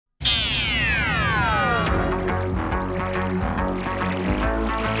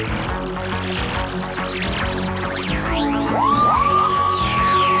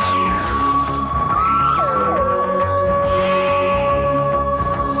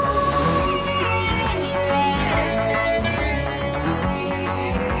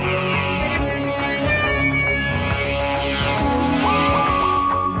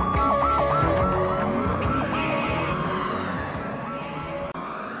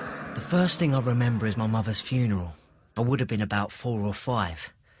First thing I remember is my mother's funeral. I would have been about 4 or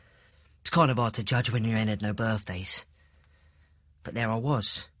 5. It's kind of hard to judge when you ain't had no birthdays. But there I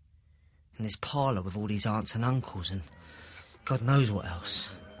was, in this parlour with all these aunts and uncles and God knows what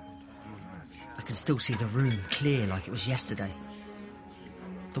else. I can still see the room clear like it was yesterday.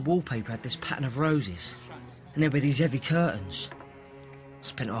 The wallpaper had this pattern of roses, and there were these heavy curtains. I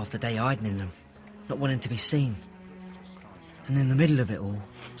spent half the day hiding in them, not wanting to be seen. And in the middle of it all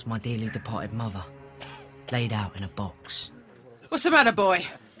was my dearly departed mother, laid out in a box. What's the matter, boy?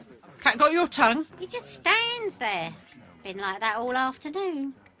 Cat got your tongue? He just stands there. Been like that all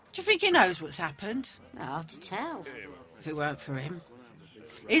afternoon. Do you think he knows what's happened? Hard to tell. If it weren't for him.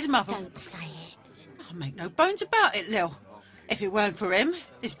 His mother... Don't say it. I'll make no bones about it, Lil. If it weren't for him,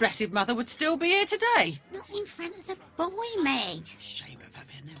 his blessed mother would still be here today. Not in front of the boy, Meg. Shame of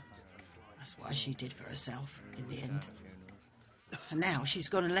having him. That's why she did for herself, in the end. And now she's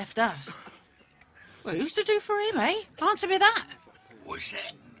gone and left us. Well, who's to do for him, eh? Answer me that. What's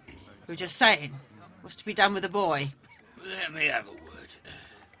that? We were just saying, what's to be done with the boy? Let me have a word.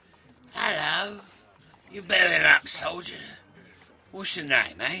 Hello. You bellying up, soldier. What's your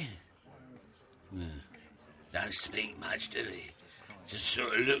name, eh? Don't speak much, do he? Just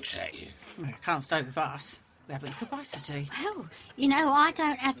sort of looks at you. Well, can't stay with us. We haven't the capacity. Well, you know, I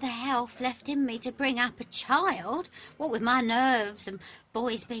don't have the health left in me to bring up a child. What with my nerves and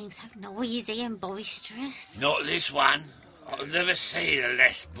boys being so noisy and boisterous. Not this one. I've never seen a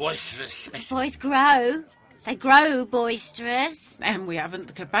less boisterous specimen. Boys grow. They grow boisterous. And we haven't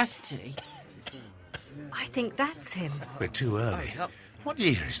the capacity. I think that's him. We're too early. What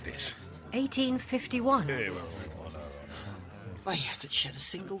year is this? 1851. Well, he hasn't shed a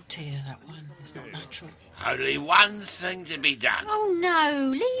single tear, that one. It's not natural. Only one thing to be done. Oh,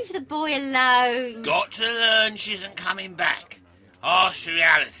 no, leave the boy alone. Got to learn she isn't coming back. Harsh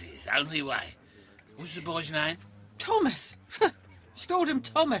reality is the only way. What's the boy's name? Thomas. She called him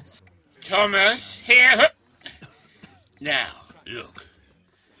Thomas. Thomas, here. Now, look.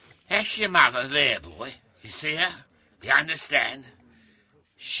 That's your mother there, boy. You see her? You understand?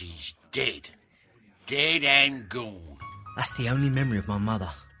 She's dead. Dead and gone. That's the only memory of my mother.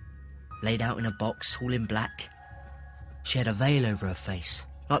 Laid out in a box, all in black. She had a veil over her face,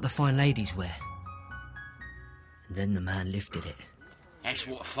 like the fine ladies wear. And then the man lifted it. That's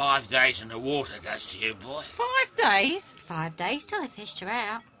what 5 days in the water does to you, boy. 5 days? 5 days till they fished her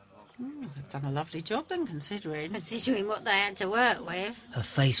out. They've done a lovely job then, considering. Considering what they had to work with. Her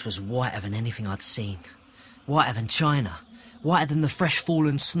face was whiter than anything I'd seen. Whiter than China. Whiter than the fresh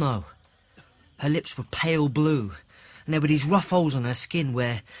fallen snow. Her lips were pale blue, and there were these rough holes on her skin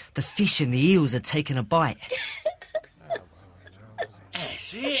where the fish and the eels had taken a bite.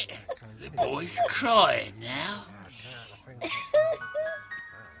 That's it. The boy's crying now.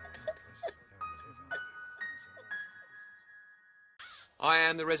 I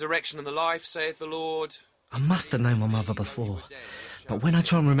am the resurrection and the life, saith the Lord. I must have known my mother before, but when I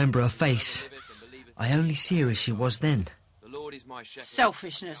try and remember her face, I only see her as she was then. The Lord is my shepherd.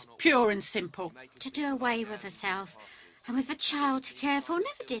 Selfishness, pure and simple. To do away with herself and with a child to care for,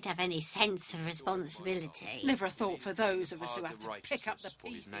 never did have any sense of responsibility. Never a thought for those of us who Heart have of to pick up the righteousness for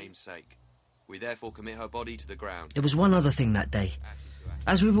his pieces. name's sake. We therefore commit her body to the ground. There was one other thing that day.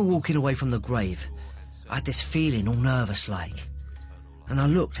 As we were walking away from the grave, I had this feeling all nervous-like. And I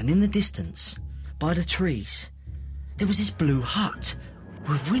looked, and in the distance, by the trees, there was this blue hut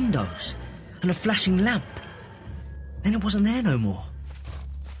with windows and a flashing lamp. Then it wasn't there no more.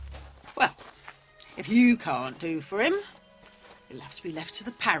 Well, if you can't do for him, he'll have to be left to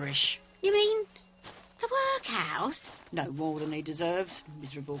the parish. You mean the workhouse? No more than he deserves,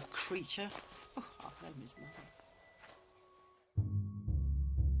 miserable creature. Oh, I've known his mother.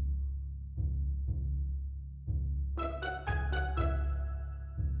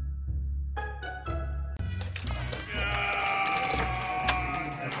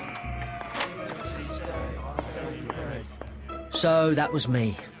 So that was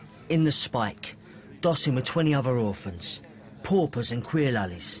me, in the spike, dossing with 20 other orphans, paupers and queer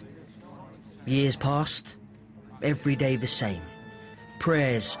lullies. Years passed, every day the same.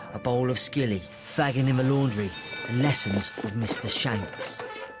 Prayers, a bowl of skilly, fagging in the laundry, and lessons with Mr. Shanks,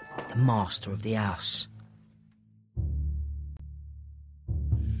 the master of the house.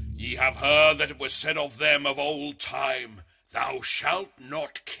 Ye have heard that it was said of them of old time, Thou shalt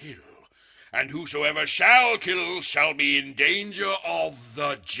not kill, and whosoever shall kill shall be in danger of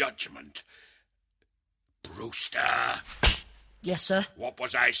the judgment. Brewster. Yes, sir. What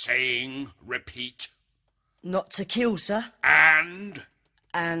was I saying? Repeat. Not to kill, sir. And?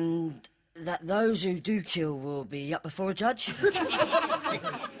 And that those who do kill will be up before a judge.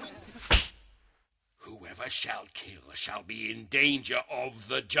 shall kill shall be in danger of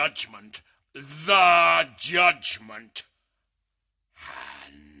the judgment. The judgment.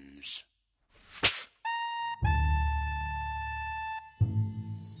 Hands.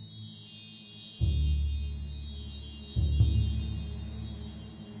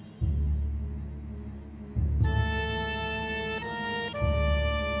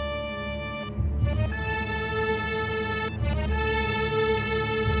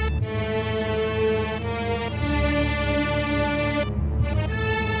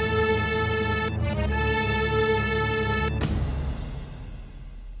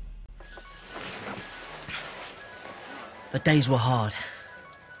 The days were hard,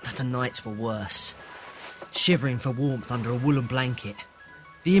 but the nights were worse. Shivering for warmth under a woolen blanket.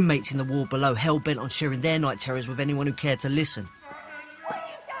 The inmates in the ward below hell-bent on sharing their night terrors with anyone who cared to listen.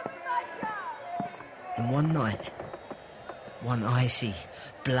 And one night, one icy,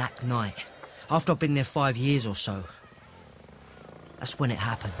 black night, after I'd been there 5 years or so, that's when it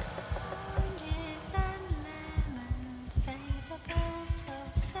happened.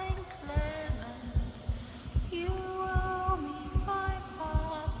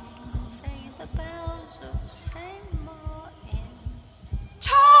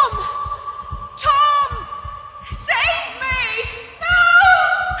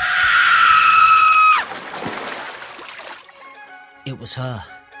 It was her.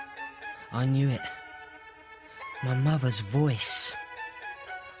 I knew it. My mother's voice.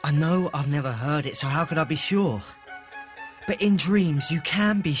 I know I've never heard it, so how could I be sure? But in dreams, you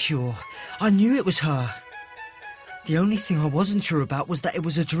can be sure. I knew it was her. The only thing I wasn't sure about was that it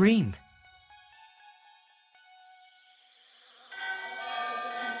was a dream.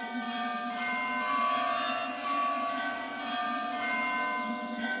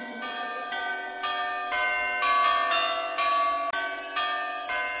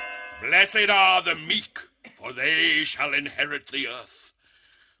 Blessed are the meek, for they shall inherit the earth.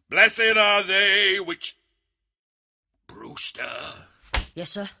 Blessed are they which... Brewster,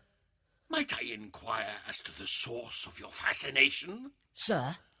 Yes, sir? might I inquire as to the source of your fascination?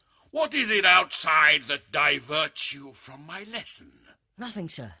 Sir? What is it outside that diverts you from my lesson? Nothing,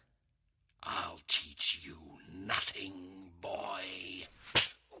 sir. I'll teach you nothing, boy.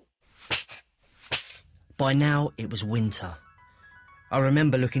 By now, it was winter. I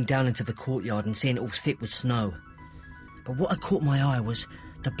remember looking down into the courtyard and seeing it all thick with snow. But what had caught my eye was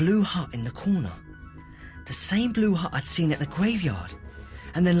the blue hut in the corner. The same blue hut I'd seen at the graveyard.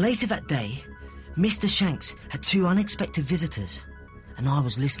 And then later that day, Mr. Shanks had 2 unexpected visitors, and I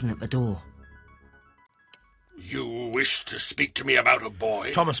was listening at the door. You wish to speak to me about a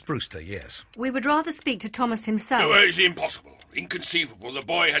boy? Thomas Brewster, yes. We would rather speak to Thomas himself. No, it's impossible. Inconceivable. The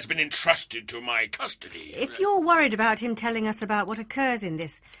boy has been entrusted to my custody. If you're worried about him telling us about what occurs in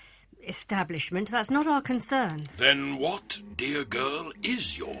this establishment, that's not our concern. Then what, dear girl,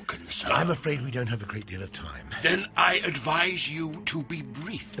 is your concern? I'm afraid we don't have a great deal of time. Then I advise you to be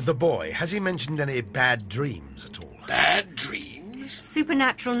brief. The boy, has he mentioned any bad dreams at all? Bad dreams?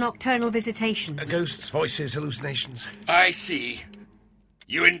 Supernatural nocturnal visitations. Ghosts, voices, hallucinations? I see.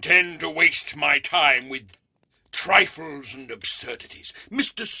 You intend to waste my time with trifles and absurdities.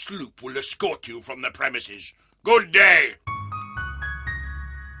 Mr. Sloop will escort you from the premises. Good day.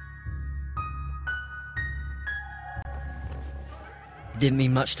 Didn't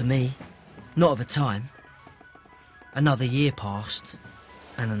mean much to me. Not at the time. Another year passed,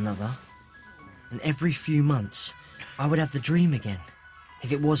 and another. And every few months, I would have the dream again,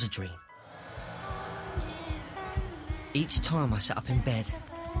 if it was a dream. Each time I sat up in bed,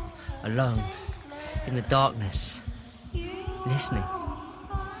 alone, in the darkness, listening.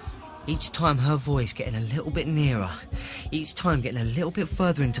 Each time her voice getting a little bit nearer, each time getting a little bit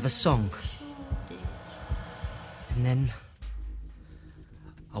further into the song. And then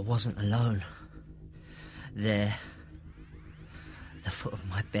I wasn't alone. There, at the foot of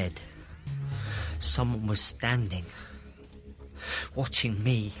my bed, someone was standing, watching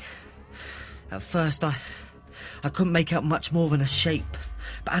me. At first, I couldn't make out much more than a shape,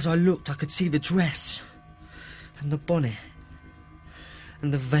 but as I looked, I could see the dress, and the bonnet,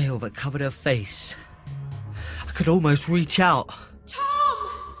 and the veil that covered her face. I could almost reach out. Tom!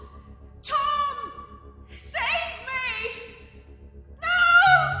 Tom! Save me! No!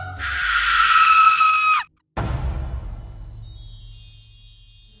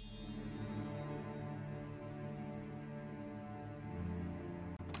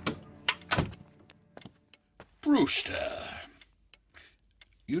 Brewster,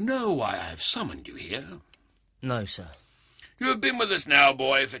 you know why I've summoned you here? No, sir. You have been with us now,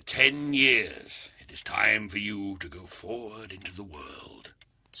 boy, for 10 years. It is time for you to go forward into the world.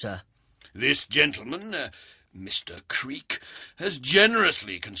 Sir? This gentleman, Mr. Creek, has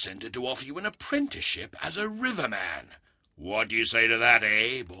generously consented to offer you an apprenticeship as a riverman. What do you say to that,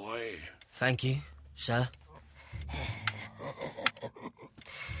 eh, boy? Thank you, sir.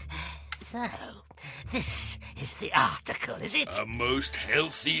 So, this is the article, is it? A most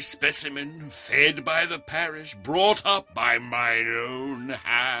healthy specimen, fed by the parish, brought up by mine own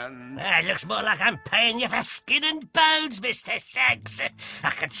hand. It looks more like I'm paying you for skin and bones, Mr. Shags. I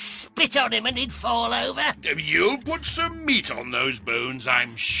could spit on him and he'd fall over. You'll put some meat on those bones,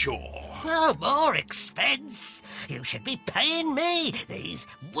 I'm sure. Oh, more expense. You should be paying me. These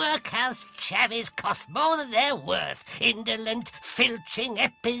workhouse chavies cost more than they're worth. Indolent, filching,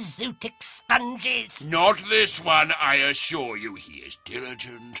 epizootic sponges. Not this one, I assure you. He is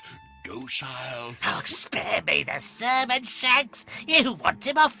diligent, docile. Oh, spare me the sermon, Shags. You want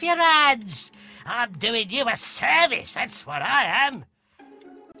him off your hands. I'm doing you a service, that's what I am.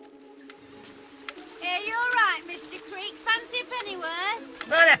 Yeah, you're right, Mr. Creek. Fancy a pennyworth?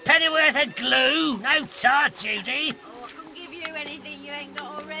 Not a pennyworth of glue. No tar, Judy. Oh, I couldn't give you anything you ain't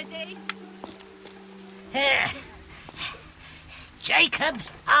got already. Here.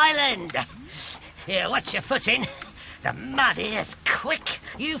 Jacob's Island. Here, watch your footing. The mud here's quick.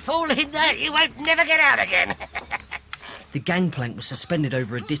 You fall in there, you won't never get out again. The gangplank was suspended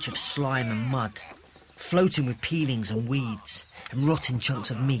over a ditch of slime and mud, floating with peelings and weeds and rotting chunks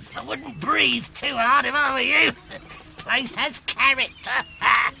of meat. I wouldn't breathe too hard if I were you. Place has character.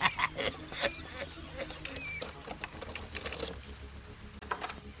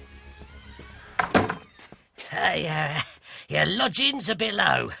 Your lodgings are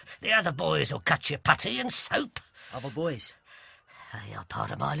below. The other boys will cut you putty and soap. Other boys? You're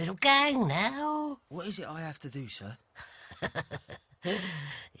part of my little gang now. What is it I have to do, sir?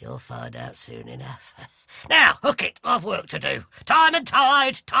 You'll find out soon enough. Now, hook it. I've work to do. Time and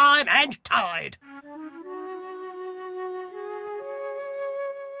tide, time and tide.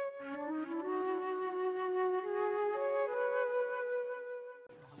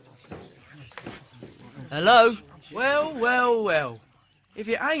 Hello? Well, well, well. If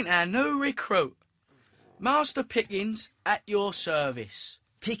you ain't our new recruit, Master Pickens at your service.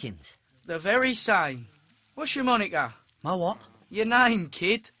 Pickens? The very same. What's your moniker? My what? Your name,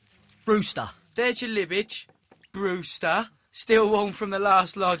 kid. Brewster. There's your libbage. Brewster. Still warm from the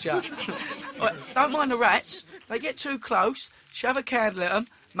last lodger. Right, don't mind the rats. They get too close, shove a candle at them,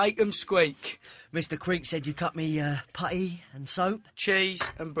 make them squeak. Mr. Creek said you cut me putty and soap. Cheese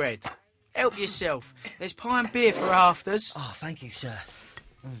and bread. Help yourself. There's pie and beer for afters. Oh, thank you, sir.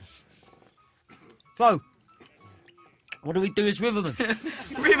 So, what do we do as rivermen?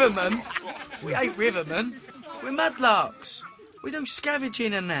 Rivermen? We ain't rivermen. We're mudlarks. We do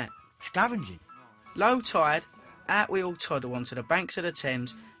scavenging and that. Scavenging? Low tide, out we all toddle onto the banks of the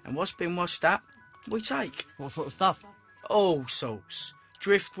Thames, and what's been washed up, we take. What sort of stuff? All sorts.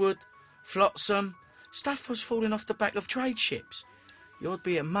 Driftwood, flotsam, stuff was falling off the back of trade ships. You'd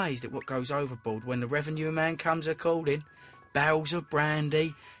be amazed at what goes overboard when the revenue man comes a-calling. Barrels of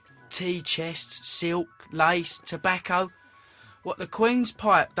brandy, tea chests, silk, lace, tobacco. What the Queen's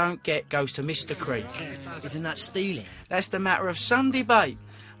pipe don't get goes to Mr. Creek. Isn't that stealing? That's the matter of some debate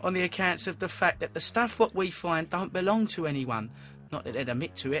on the accounts of the fact that the stuff what we find don't belong to anyone. Not that they'd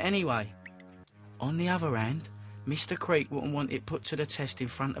admit to it anyway. On the other hand, Mr. Creek wouldn't want it put to the test in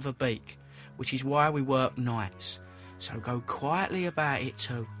front of a beak, which is why we work nights. So go quietly about it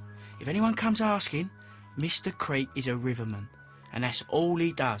too. If anyone comes asking, Mr. Creek is a riverman, and that's all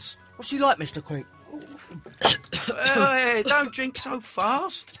he does. What's he like, Mr. Creek? Hey, don't drink so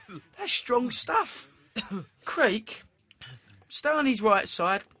fast. That's strong stuff. Creek, stay on his right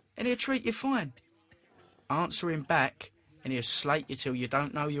side, and he'll treat you fine. Answer him back, and he'll slate you till you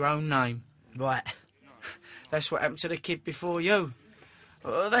don't know your own name. Right. That's what happened to the kid before you.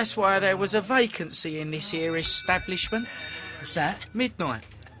 That's why there was a vacancy in this here establishment. What's that? Midnight.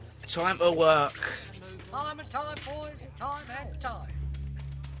 Time to work. Time and time, boys. Time and time.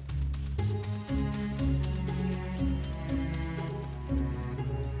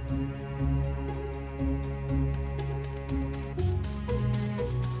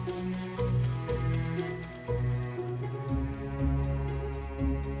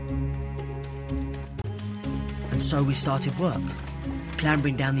 And so we started work,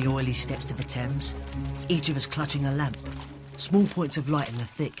 clambering down the oily steps to the Thames, each of us clutching a lamp, small points of light in the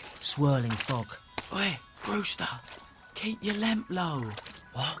thick, swirling fog. Oi, Brewster, keep your lamp low.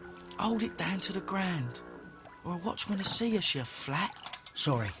 What? Hold it down to the ground, or a watchman will see us, you flat.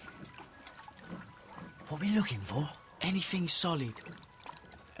 Sorry. What are we looking for? Anything solid.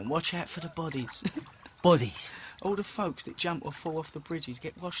 And watch out for the bodies. Bodies? All the folks that jump or fall off the bridges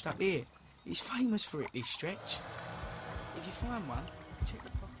get washed up here. He's famous for it, this stretch. If you find one, check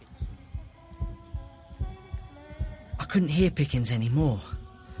the pockets. I couldn't hear Pickens anymore,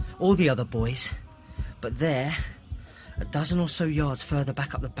 or the other boys, but there, a dozen or so yards further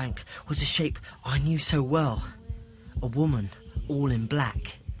back up the bank, was a shape I knew so well. A woman, all in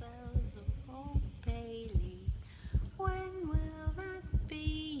black. When will that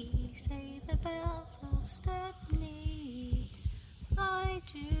be? Say the bells of Stepney. I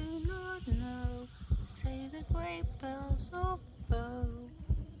do not know. Say the great bells of Bow.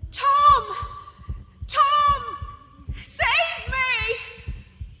 Tom! Tom! Save me!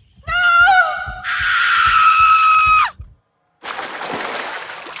 No!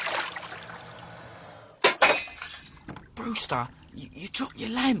 Brewster, you dropped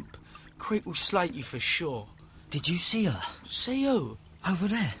your lamp. Creep will slate you for sure. Did you see her? See who? Over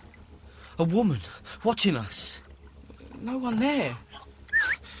there. A woman, watching us. No one there.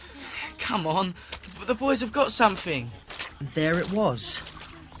 Come on, the boys have got something. And there it was.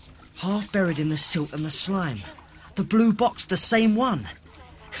 Half buried in the silt and the slime. The blue box, the same one.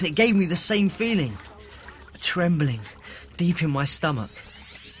 And it gave me the same feeling. A trembling, deep in my stomach.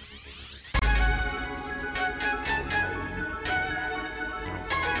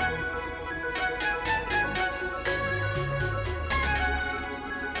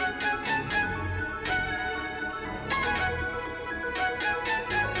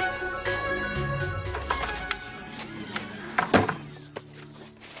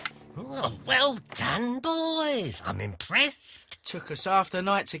 Oh, well done, boys. I'm impressed. Took us half the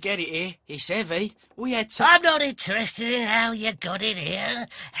night to get it here. It's heavy. We had to... I'm not interested in how you got it here.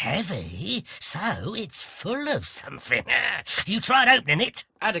 Heavy, so it's full of something. You tried opening it?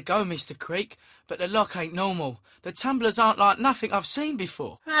 Had a go, Mr. Creek, but the lock ain't normal. The tumblers aren't like nothing I've seen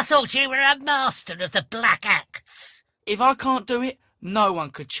before. I thought you were a master of the black axe. If I can't do it, no one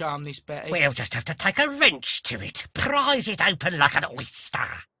could charm this Betty. We'll just have to take a wrench to it. Prise it open like an oyster.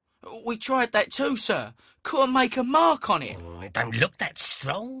 We tried that too, sir. Couldn't make a mark on it. It don't look that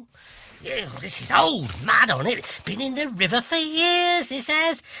strong. Yeah, this is old mud on it. Been in the river for years, this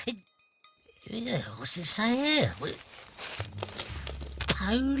has. What's it say here?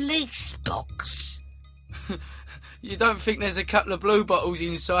 Police box. You don't think there's a couple of blue bottles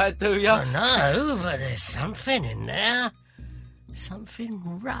inside, do you? Oh, no, but there's something in there.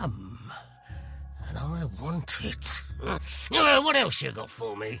 Something rum. And I want it. What else you got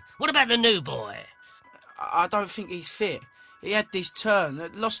for me? What about the new boy? I don't think he's fit. He had this turn,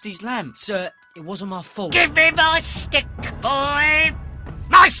 lost his lamp. Sir, it wasn't my fault. Give me my stick, boy!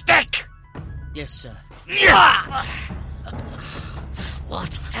 My stick! Yes, sir.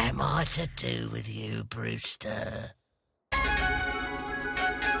 What am I to do with you, Brewster?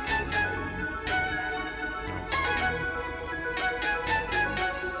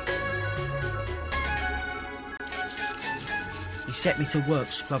 He set me to work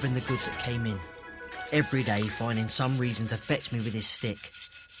scrubbing the goods that came in. Every day finding some reason to fetch me with his stick.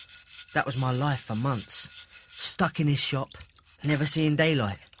 That was my life for months. Stuck in his shop, never seeing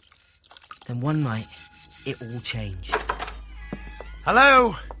daylight. Then one night, it all changed.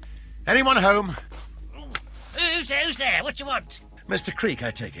 Hello? Anyone home? Who's there? What you want? Mr. Creek,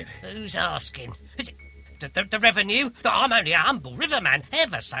 I take it. Who's asking? Is it the revenue? No, I'm only a humble riverman,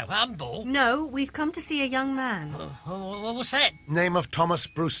 ever so humble. No, we've come to see a young man. What's that? Name of Thomas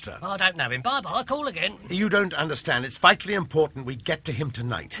Brewster. I don't know him. Bye-bye, call again. You don't understand. It's vitally important we get to him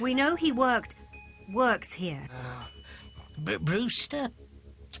tonight. We know he works here. Brewster?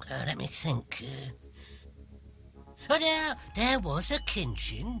 Let me think. Oh, there was a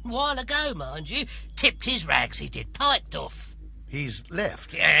kinchin, a while ago, mind you. Tipped his rags, he did, piked off. He's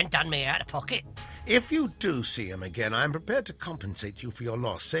left. Yeah, and done me out of pocket. If you do see him again, I'm prepared to compensate you for your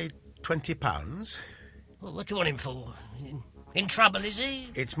loss. Say £20. Well, what do you want him for? In trouble, is he?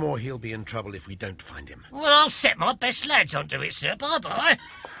 It's more he'll be in trouble if we don't find him. Well, I'll set my best lads onto it, sir. Bye-bye.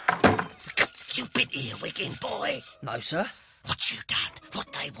 You been here, Wiggin boy? No, sir. What you done?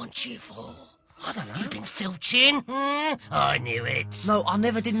 What they want you for? I don't know. You been filching? I knew it. No, I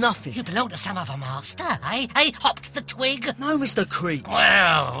never did nothing. You belong to some other master, eh? Hey, hopped the twig? No, Mr. Creek.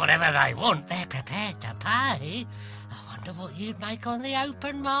 Well, whatever they want, they're prepared to pay. I wonder what you'd make on the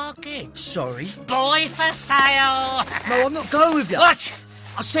open market. Sorry. Boy for sale. No, I'm not going with you. What?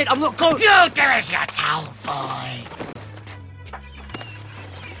 I said I'm not going... You do as you're told, boy.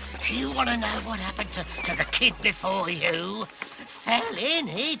 You want to know what happened to the kid before you? Fell in,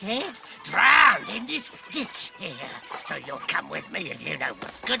 he did. Drowned in this ditch here. So you'll come with me if you know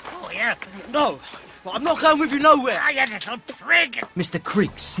what's good for you. No, well, I'm not going with you nowhere. Oh, you little prig. Mr.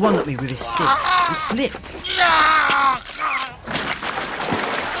 Creek swung at me with his stick and slipped.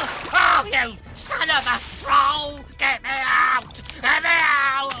 Oh, you You son of a troll! Get me out! Get me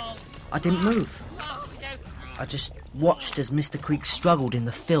out! I didn't move. I just watched as Mr. Creek struggled in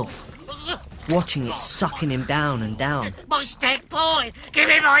the filth, watching it sucking him down and down. My stick, boy! Give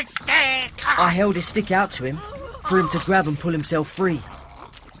me my stick! I held his stick out to him, for him to grab and pull himself free.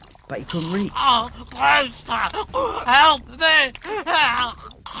 But he couldn't reach. Oh, Brewster! Help me! Help!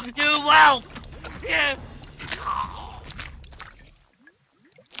 You whelp! You...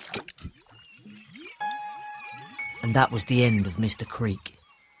 And that was the end of Mr. Creek.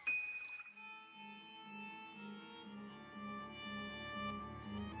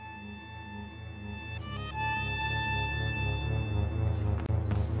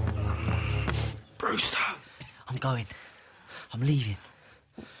 Brewster, I'm going. I'm leaving.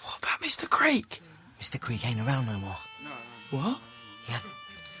 what about Mr. Creek? Mr. Creek ain't around no more. What? He had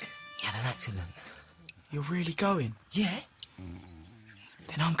an accident. You're really going? Yeah?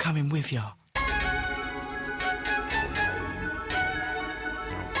 Then I'm coming with you.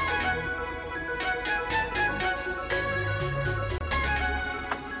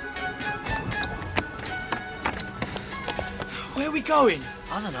 Where are we going?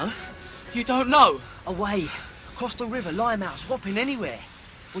 I don't know. You don't know? Away. Across the river, Limehouse, Wapping, anywhere.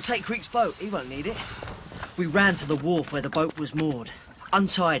 We'll take Creek's boat. He won't need it. We ran to the wharf where the boat was moored,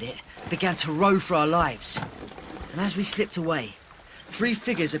 untied it, began to row for our lives. And as we slipped away, 3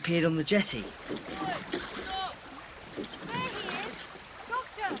 figures appeared on the jetty.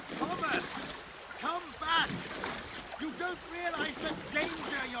 Thomas! Come back! You don't realise the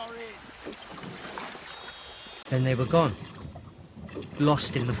danger you're in! Then they were gone.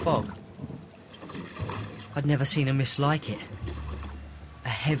 Lost in the fog. I'd never seen a mist like it. A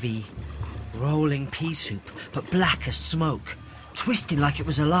heavy, rolling pea soup, but black as smoke, twisting like it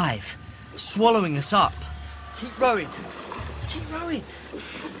was alive, swallowing us up. Keep rowing. Keep rowing.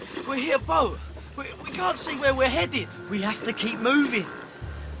 We're here, boat. We can't see where we're headed. We have to keep moving.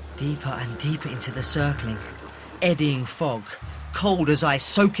 Deeper and deeper into the circling, eddying fog, cold as ice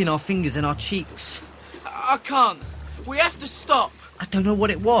soaking our fingers and our cheeks. I can't. We have to stop. I don't know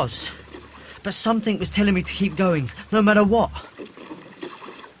what it was, but something was telling me to keep going, no matter what.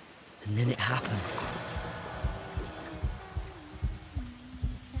 And then it happened.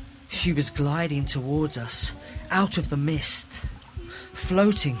 She was gliding towards us, out of the mist,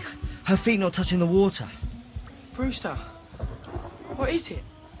 floating, her feet not touching the water. Brewster, what is it?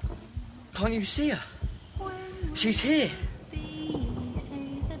 Can't you see her? She's here.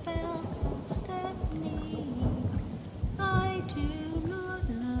 I do not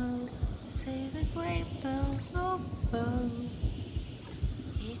know. Say the great bells of Bow.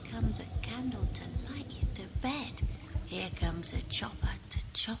 Here comes a candle to light you to bed. Here comes a chopper to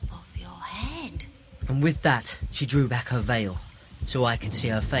chop off your head. And with that, she drew back her veil, so I could see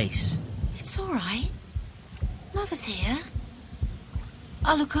her face. It's all right. Mother's here.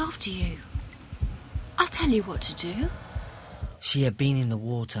 I'll look after you. I'll tell you what to do. She had been in the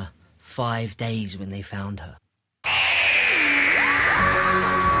water 5 days when they found her.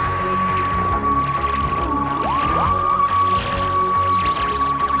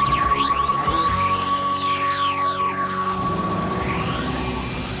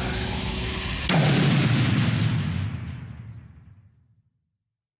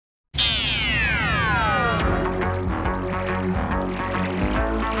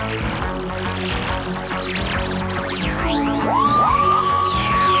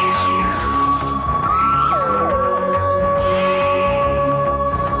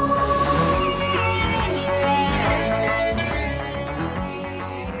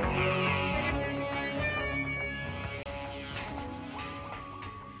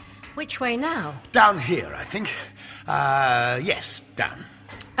 Which way now? Down here, I think. Yes, down.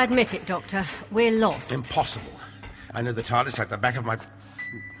 Admit it, Doctor. We're lost. Impossible. I know the TARDIS like the back of my...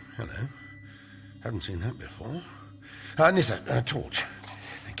 Hello. Haven't seen that before. Nyssa, a torch.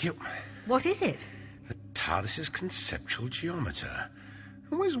 Thank you. What is it? The TARDIS's conceptual geometer.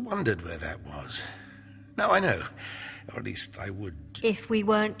 Always wondered where that was. Now I know. Or at least I would... If we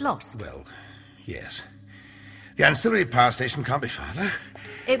weren't lost? Well, yes. The ancillary power station can't be farther.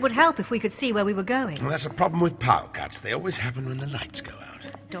 It would help if we could see where we were going. Well, that's a problem with power cuts. They always happen when the lights go out.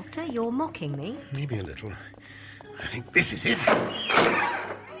 Doctor, you're mocking me. Maybe a little. I think this is it.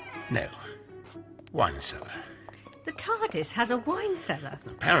 No. Wine cellar. The TARDIS has a wine cellar.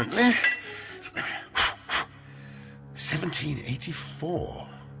 Apparently. 1784.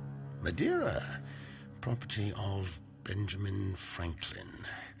 Madeira. Property of Benjamin Franklin.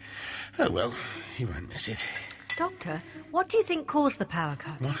 Oh, well, he won't miss it. Doctor, what do you think caused the power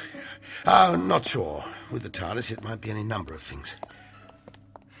cut? What? Oh, not sure. With the TARDIS, it might be any number of things.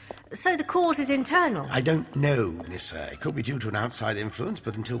 So the cause is internal? I don't know, Nyssa. It could be due to an outside influence,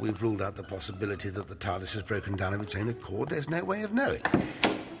 but until we've ruled out the possibility that the TARDIS has broken down of its own accord, there's no way of knowing.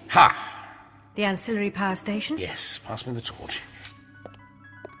 Ha! The ancillary power station? Yes, pass me the torch.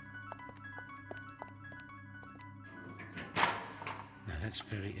 Now, that's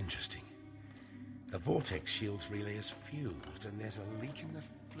very interesting. The vortex shield's relay is fused, and there's a leak in the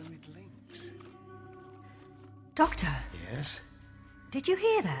fluid links. Doctor? Yes? Did you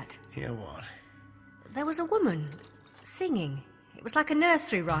hear that? Hear what? There was a woman singing. It was like a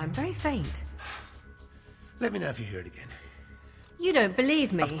nursery rhyme, very faint. Let me know if you hear it again. You don't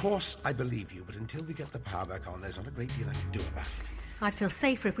believe me? Of course I believe you, but until we get the power back on, there's not a great deal I can do about it. I'd feel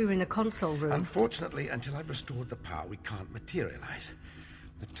safer if we were in the console room. Unfortunately, until I've restored the power, we can't materialize.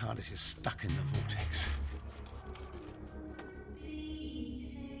 The TARDIS is stuck in the vortex.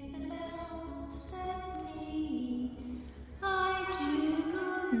 I do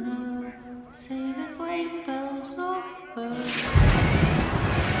not know, say the great bells of birth.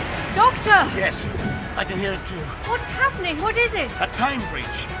 Doctor! Yes, I can hear it too. What's happening? What is it? A time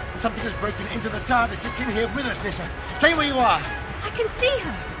breach. Something has broken into the TARDIS. It's in here with us, Nyssa. Stay where you are. I can see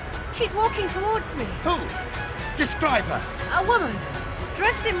her. She's walking towards me. Who? Describe her. A woman.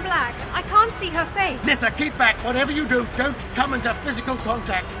 Dressed in black. I can't see her face. Nyssa, keep back. Whatever you do, don't come into physical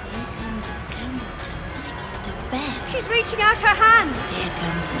contact. Here comes a candle to light the bed. She's reaching out her hand. Here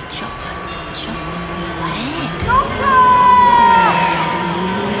comes a chopper to chop off your head. Doctor!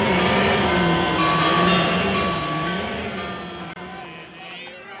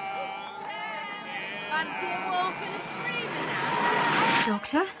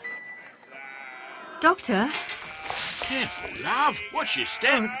 Doctor? Doctor? Careful, love. Watch your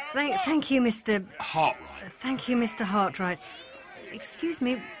step. Oh, thank you, Mr... Hartright. Thank you, Mr. Hartright. Excuse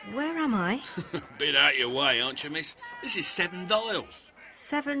me, where am I? Bit out your way, aren't you, miss? This is 7 Dials.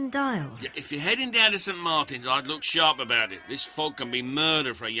 7 Dials? Yeah, if you're heading down to St. Martin's, I'd look sharp about it. This fog can be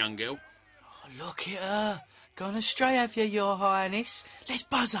murder for a young girl. Oh, look at her. Gone astray, have you, Your Highness? Let's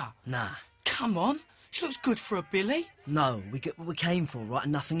buzz her. Nah. Come on. She looks good for a billy. No, we get what we came for, right,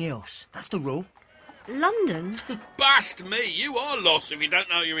 and nothing else. That's the rule. London? Bust me, you are lost if you don't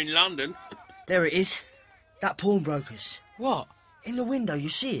know you're in London. There it is. That pawnbroker's. What? In the window, you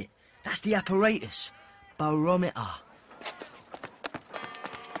see it. That's the apparatus. Barometer.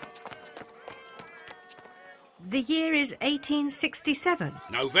 The year is 1867.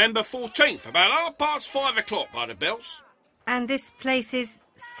 November 14th, about 5:30 by the bells. And this place is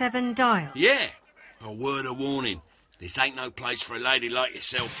 7 Dials? Yeah. A word of warning. This ain't no place for a lady like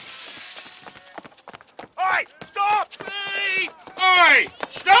yourself. Oi! Stop, thief! Oi!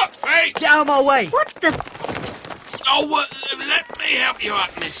 Stop, thief! Get out of my way! What the... Oh, let me help you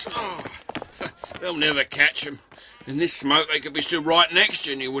up, miss. Oh, they'll never catch 'em. In this smoke, they could be stood right next to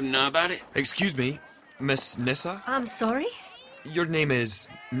you and you wouldn't know about it. Excuse me, Miss Nyssa? I'm sorry? Your name is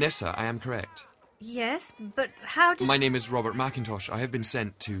Nyssa, I am correct. Yes, but how did... My name is Robert McIntosh. I have been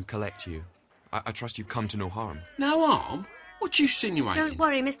sent to collect you. I trust you've come to no harm. No harm? What you insinuating? Don't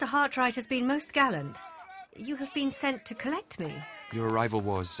worry, Mr. Hartright has been most gallant. You have been sent to collect me. Your arrival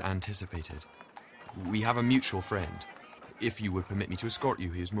was anticipated. We have a mutual friend. If you would permit me to escort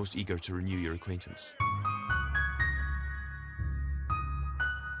you, he is most eager to renew your acquaintance.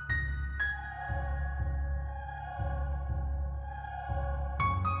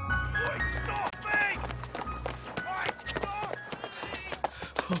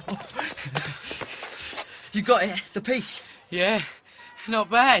 You got it, the piece. Yeah, not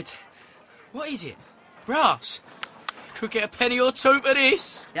bad. What is it? Brass? Could get a penny or two for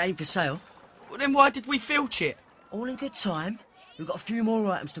this. It ain't for sale. Well, then why did we filch it? All in good time. We've got a few more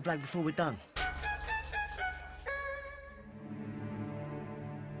items to blag before we're done.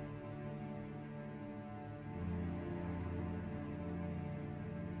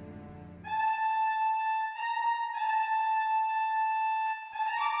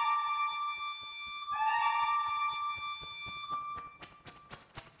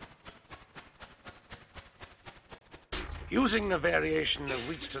 Using a variation of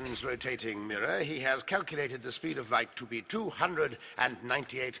Wheatston's rotating mirror, he has calculated the speed of light to be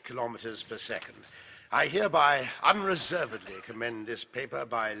 298 kilometers per second. I hereby unreservedly commend this paper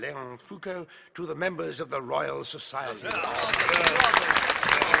by Léon Foucault to the members of the Royal Society.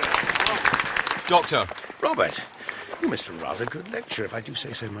 Doctor! Robert, you missed a rather good lecture, if I do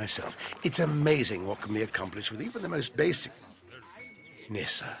say so myself. It's amazing what can be accomplished with even the most basic...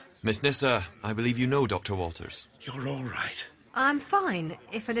 Nyssa. Miss Nyssa, I believe you know Dr. Walters. You're all right. I'm fine,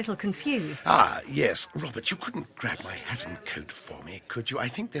 if a little confused. Ah, yes. Robert, you couldn't grab my hat and coat for me, could you? I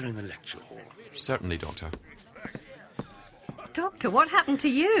think they're in the lecture hall. Certainly, Doctor. Doctor, what happened to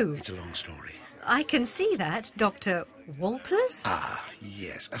you? It's a long story. I can see that, Dr. Walters. Ah,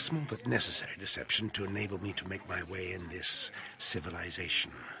 yes, a small but necessary deception to enable me to make my way in this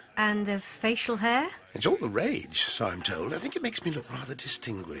civilization. And the facial hair? It's all the rage, so I'm told. I think it makes me look rather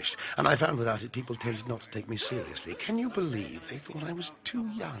distinguished. And I found without it people tended not to take me seriously. Can you believe they thought I was too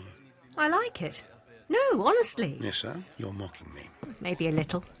young? I like it. No, honestly. Nyssa, you're mocking me. Maybe a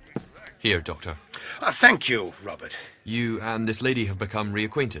little. Here, Doctor. Thank you, Robert. You and this lady have become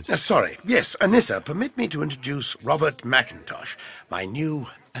reacquainted. Sorry. Yes, Nyssa, permit me to introduce Robert McIntosh, my new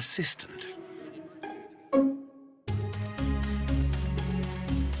assistant.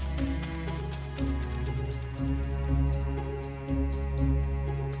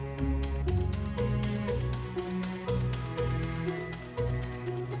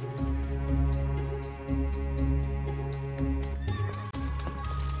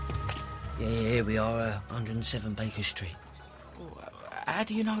 Here we are, 107 Baker Street. How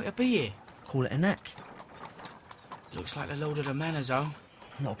do you know it'll be here? Call it a knack. Looks like the Lord of the Manor Zone.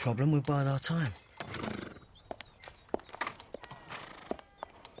 Not a problem, we'll bide our time.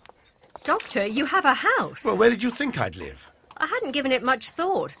 Doctor, you have a house. Well, where did you think I'd live? I hadn't given it much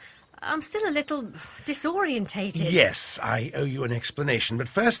thought. I'm still a little disorientated. Yes, I owe you an explanation, but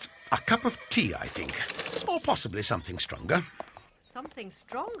first, a cup of tea, I think. Or possibly something stronger. Something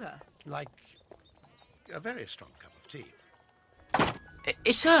stronger? Like a very strong cup of tea.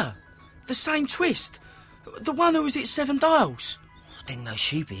 It's her. The same twist. The one who was at 7 Dials. I didn't know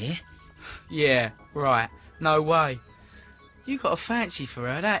she'd be here. Yeah, right. No way. You got a fancy for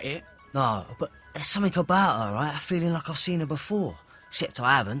her, that it? No, but there's something about her, right? Feeling like I've seen her before. Except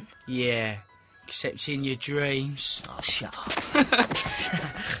I haven't. Yeah, except in your dreams. Oh, shut up.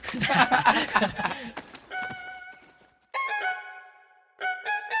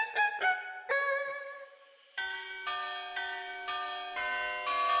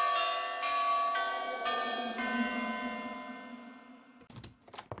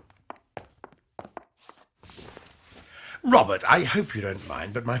 Robert, I hope you don't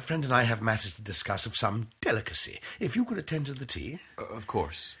mind, but my friend and I have matters to discuss of some delicacy. If you could attend to the tea. Of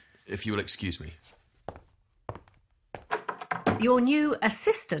course, if you will excuse me. Your new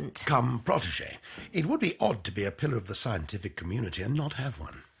assistant? Come protégé. It would be odd to be a pillar of the scientific community and not have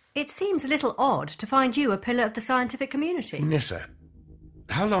one. It seems a little odd to find you a pillar of the scientific community. Nyssa,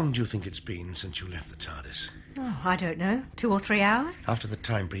 how long do you think it's been since you left the TARDIS? Oh, I don't know. 2 or 3 hours? After the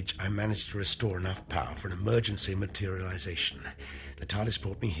time breach, I managed to restore enough power for an emergency materialization. The TARDIS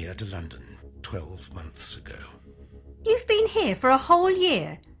brought me here to London 12 months ago. You've been here for a whole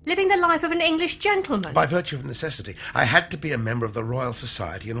year, living the life of an English gentleman. By virtue of necessity, I had to be a member of the Royal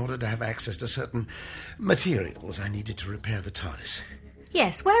Society in order to have access to certain materials I needed to repair the TARDIS.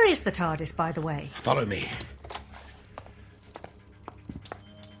 Yes, where is the TARDIS, by the way? Follow me.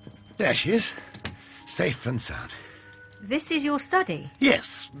 There she is. Safe and sound. This is your study?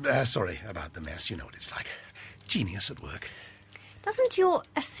 Yes. Sorry about the mess. You know what it's like. Genius at work. Doesn't your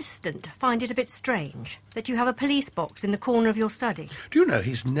assistant find it a bit strange that you have a police box in the corner of your study? Do you know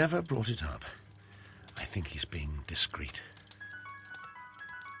he's never brought it up? I think he's being discreet.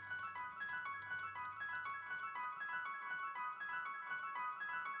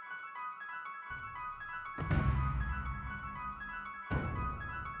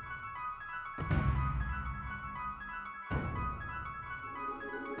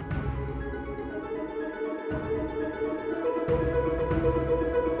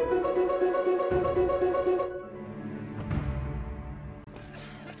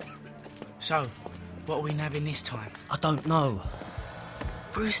 So, what are we nabbing this time? I don't know.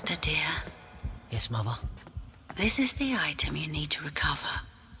 Brewster, dear, Yes, Mother? this is the item you need to recover.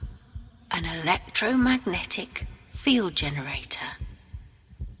 An electromagnetic field generator.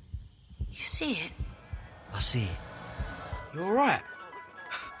 You see it? I see it. You all right?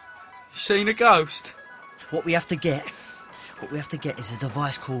 You seen a ghost? What we have to get is a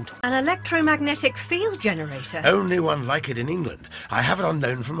device called... An electromagnetic field generator? Only one like it in England. I have it on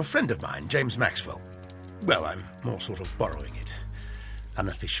loan from a friend of mine, James Maxwell. Well, I'm more sort of borrowing it.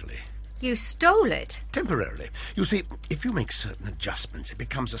 Unofficially. You stole it? Temporarily. You see, if you make certain adjustments, it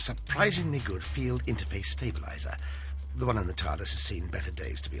becomes a surprisingly good field interface stabilizer. The one in the TARDIS has seen better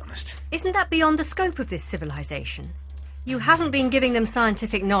days, to be honest. Isn't that beyond the scope of this civilization? You haven't been giving them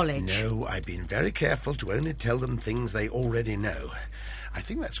scientific knowledge. No, I've been very careful to only tell them things they already know. I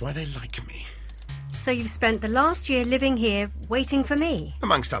think that's why they like me. So you've spent the last year living here, waiting for me?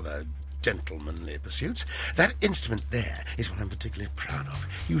 Amongst other gentlemanly pursuits. That instrument there is what I'm particularly proud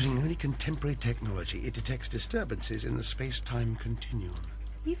of. Using only contemporary technology, it detects disturbances in the space-time continuum.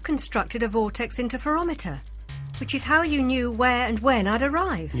 You've constructed a vortex interferometer. Which is how you knew where and when I'd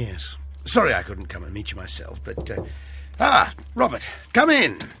arrive. Yes. Sorry I couldn't come and meet you myself, but... Robert, come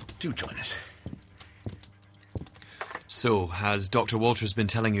in. Do join us. So, has Dr. Walters been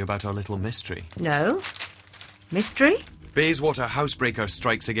telling you about our little mystery? No. Mystery? Bayswater housebreaker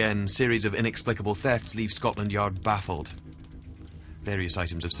strikes again. Series of inexplicable thefts leave Scotland Yard baffled. Various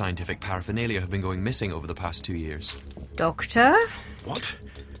items of scientific paraphernalia have been going missing over the past 2 years. Doctor? What?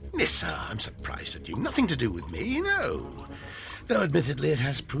 Nyssa, I'm surprised at you. Nothing to do with me, no. Though admittedly it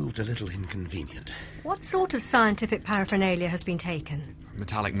has proved a little inconvenient. What sort of scientific paraphernalia has been taken?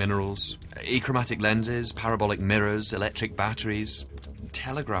 Metallic minerals, achromatic lenses, parabolic mirrors, electric batteries,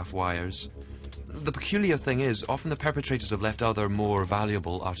 telegraph wires. The peculiar thing is, often the perpetrators have left other, more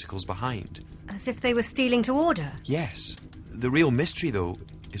valuable articles behind. As if they were stealing to order? Yes. The real mystery, though,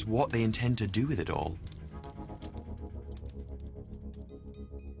 is what they intend to do with it all.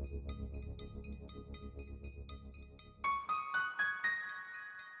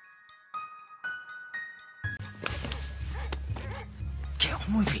 Get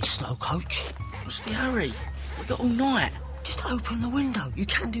on with it, slow coach. What's the hurry? We've got all night. Just open the window. You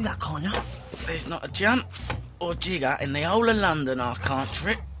can do that, can't you? There's not a jump or jigger in the whole of London I can't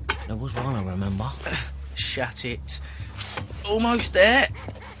trip. There was one, I remember. Shut it. Almost there.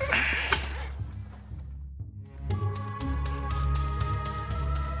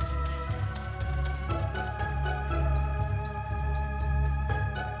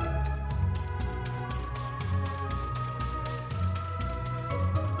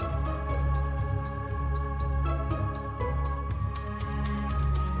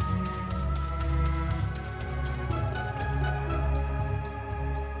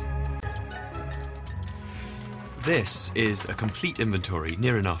 This is a complete inventory,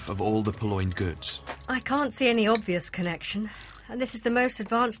 near enough, of all the purloined goods. I can't see any obvious connection. And this is the most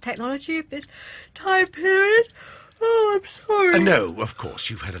advanced technology of this time period. Oh, I'm sorry. No, of course,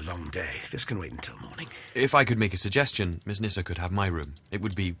 you've had a long day. This can wait until morning. If I could make a suggestion, Miss Nyssa could have my room. It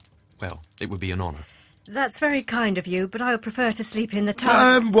would be, well, it would be an honour. That's very kind of you, but I would prefer to sleep in the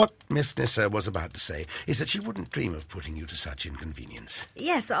tub. What Miss Nyssa was about to say is that she wouldn't dream of putting you to such inconvenience.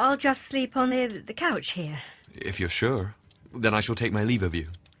 Yes, I'll just sleep on the couch here. If you're sure, then I shall take my leave of you.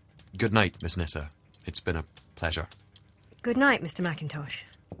 Good night, Miss Nyssa. It's been a pleasure. Good night, Mr. McIntosh.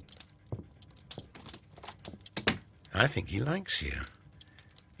 I think he likes you.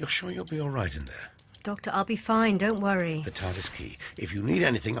 You're sure you'll be all right in there? Doctor, I'll be fine, don't worry. The TARDIS key. If you need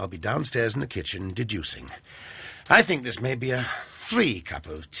anything, I'll be downstairs in the kitchen deducing. I think this may be a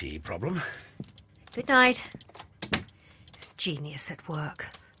 3-cup-of-tea problem. Good night. Genius at work.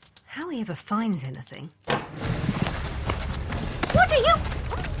 How he ever finds anything. What are you...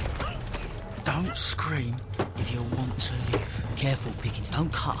 Don't scream if you want to live. Careful, Pickens,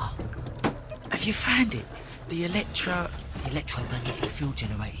 don't cut her. Have you found it? The Electromagnetic field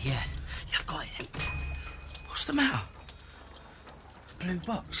generator, yeah. You've got it. What's the matter? Blue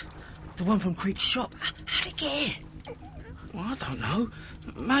box. The one from Creek's shop. How'd it get here? Well, I don't know.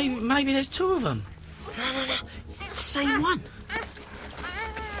 Maybe there's 2 of them. No. It's the same one.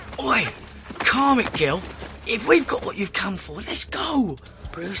 Oi! Calm it, Gil. If we've got what you've come for, let's go.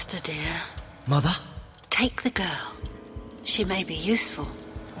 Brewster, dear, Mother, take the girl. She may be useful.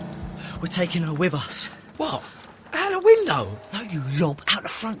 we're taking her with us. What? Out the window? No, you lob, out the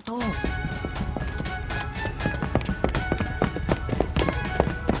front door.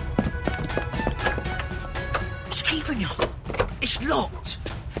 What's keeping you? It's locked.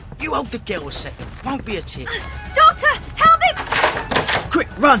 You hold the girl a second. Won't be a tick. Doctor, help him! Quick,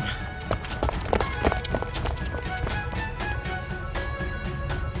 run!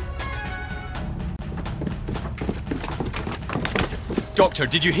 Doctor,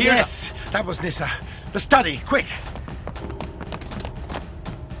 did you hear Yes, that was Nyssa. The study, quick!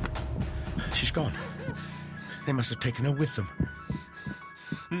 She's gone. They must have taken her with them.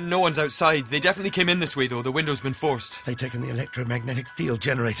 No one's outside. They definitely came in this way, though. The window's been forced. They've taken the electromagnetic field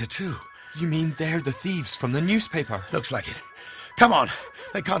generator, too. You mean they're the thieves from the newspaper? Looks like it. Come on.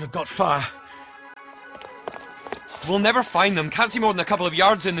 They can't have got far. We'll never find them. Can't see more than a couple of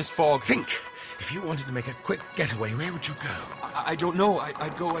yards in this fog. Think. If you wanted to make a quick getaway, where would you go? I don't know.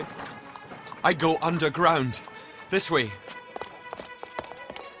 I'd go underground. This way.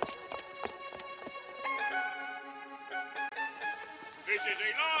 This is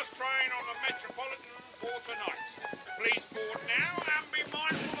a last train on the Metropolitan for tonight. Please board now and be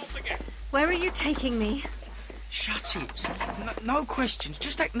mindful of the gap. Where are you taking me? Shut it. No questions.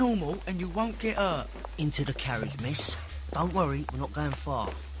 Just act normal and you won't get hurt. Into the carriage, miss. Don't worry, we're not going far.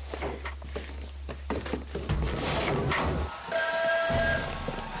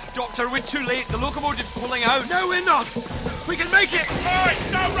 Doctor, we're too late. The locomotive's pulling out. No, we're not. We can make it. Oi,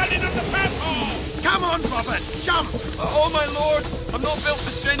 no running up the platform! Come on, Robert. Jump. Oh, my lord. I'm not built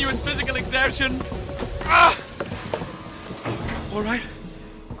for strenuous physical exertion. Ah! All right?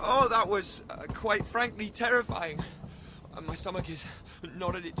 Oh, that was, quite frankly, terrifying. My stomach is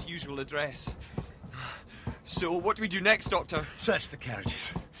not at its usual address. So, what do we do next, Doctor? Search the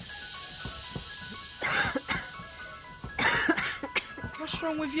carriages. What's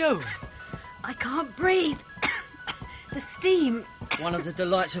wrong with you? I can't breathe. The steam. One of the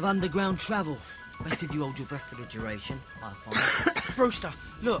delights of underground travel. Best if you hold your breath for the duration, I find. Brewster,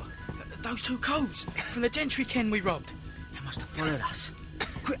 look. Those two codes from the gentry ken we robbed. They must have followed us.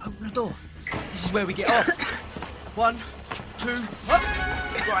 Quick, open the door. This is where we get off. 1, 2, up.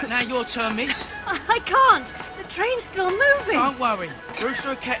 Right, now your turn, miss. I can't. The train's still moving. Don't worry. Brewster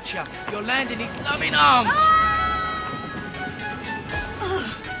will catch you. You'll land in his loving arms.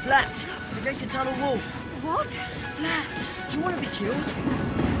 Flat. Against the tunnel wall. What? Flat. Do you want to be killed?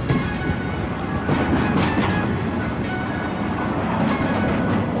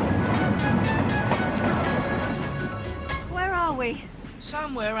 Where are we?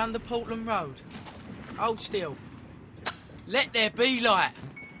 Somewhere under Portland Road. Hold still. Let there be light.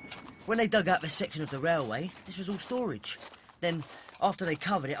 When they dug out this section of the railway, this was all storage. Then, after they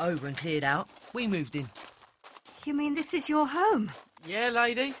covered it over and cleared out, we moved in. You mean this is your home? Yeah,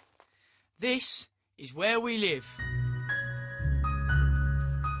 lady. This is where we live.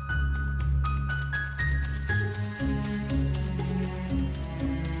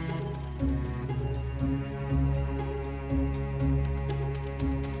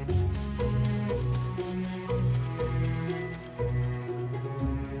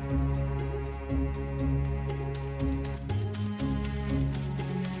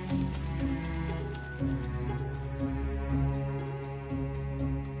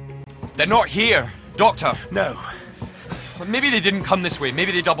 They're not here, Doctor. No. Maybe they didn't come this way.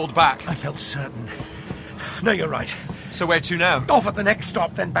 Maybe they doubled back. I felt certain. No, you're right. So where to now? Off at the next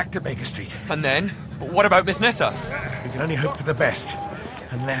stop, then back to Baker Street. And then? What about Miss Nyssa? We can only hope for the best.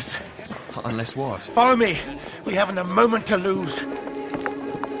 Unless... Unless what? Follow me. We haven't a moment to lose.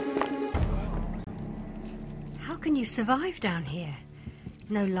 How can you survive down here?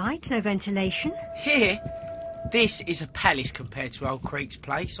 No light, no ventilation? Here? This is a palace compared to Old Creek's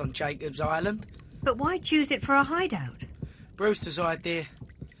place on Jacob's Island. But why choose it for a hideout? Brewster's idea.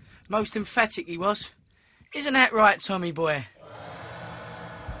 Most emphatic he was. Isn't that right, Tommy boy?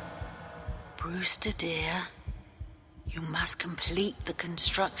 Brewster, dear, you must complete the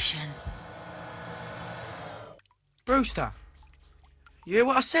construction. Brewster, you hear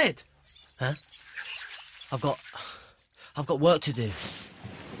what I said? Huh? I've got work to do.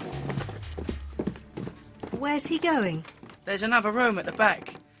 Where's he going? There's another room at the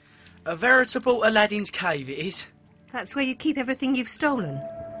back. A veritable Aladdin's cave it is. That's where you keep everything you've stolen?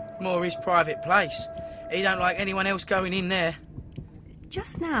 More his private place. He don't like anyone else going in there.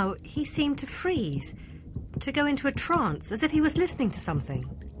 Just now, he seemed to freeze, to go into a trance, as if he was listening to something.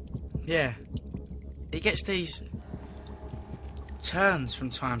 Yeah. He gets these turns from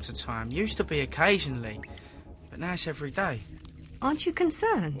time to time. Used to be occasionally, but now it's every day. Aren't you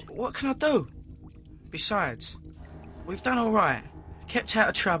concerned? What can I do? Besides, we've done all right. Kept out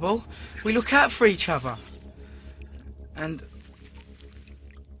of trouble. We look out for each other. And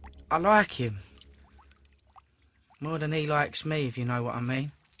I like him. More than he likes me, if you know what I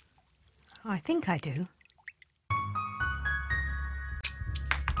mean. I think I do.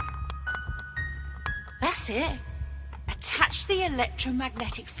 That's it. Attach the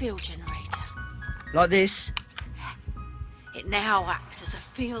electromagnetic field generator. Like this? It now acts as a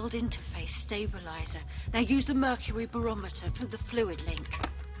field interface stabiliser. Now use the mercury barometer for the fluid link.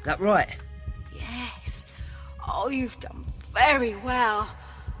 That right? Yes. Oh, you've done very well.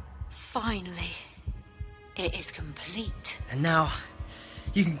 Finally, it is complete. And now,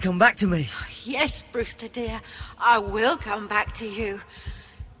 you can come back to me. Yes, Brewster dear, I will come back to you.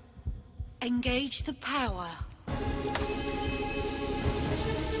 Engage the power.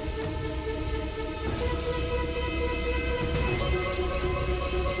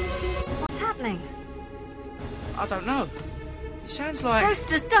 What's happening? I don't know. It sounds like...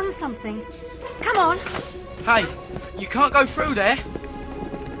 Brewster's done something. Come on. Hey, you can't go through there.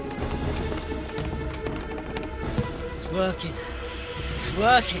 It's working. It's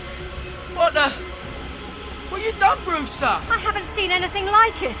working. What the... What you done, Brewster? I haven't seen anything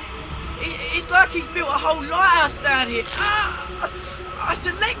like it. It's like he's built a whole lighthouse down here. Ah! It's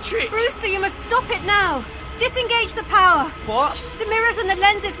electric! Brewster, you must stop it now. Disengage the power. What? The mirrors and the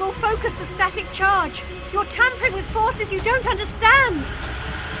lenses will focus the static charge. You're tampering with forces you don't understand.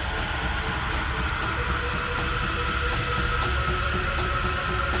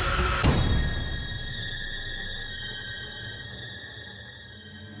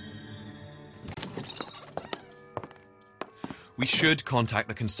 We should contact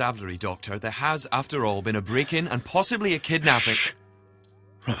the constabulary, Doctor. There has, after all, been a break-in and possibly a kidnapping. Shh.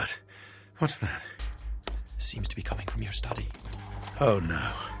 Robert, what's that? Seems to be coming from your study. Oh,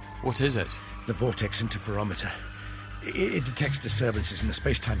 no. What is it? The vortex interferometer. It detects disturbances in the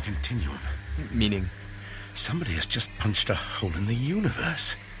space-time continuum. Meaning? Somebody has just punched a hole in the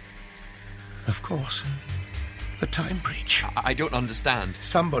universe. Of course. The time breach. I don't understand.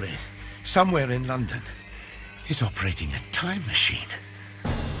 Somebody, somewhere in London, is operating a time machine.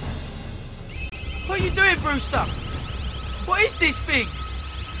 What are you doing, Brewster? What is this thing?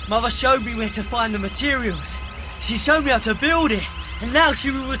 Mother showed me where to find the materials. She showed me how to build it, and now she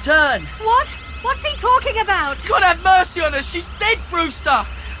will return. What? What's he talking about? God have mercy on us. She's dead, Brewster.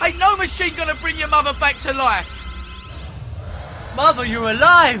 Ain't no machine gonna bring your mother back to life. Mother, you're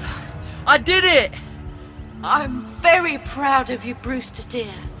alive. I did it. I'm very proud of you, Brewster,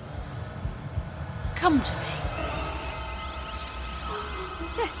 dear. Come to me.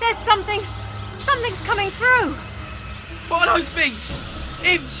 There's something. Something's coming through. What are those things?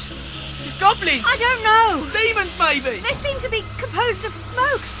 Imps? Goblins? I don't know. Demons, maybe? They seem to be composed of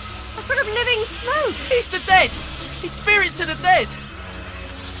smoke. A sort of living smoke. It's the dead. It's spirits of the dead.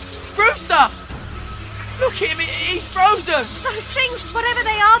 Brewster! Look at him, he's frozen. Those things, whatever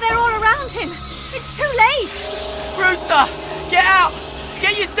they are, they're all around him. It's too late. Brewster, get out.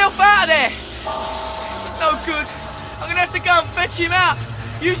 Get yourself out of there. It's no good. I'm going to have to go and fetch him out.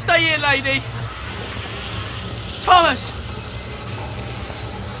 You stay here, lady. Thomas.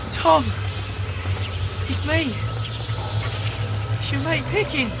 Tom. It's me. It's your mate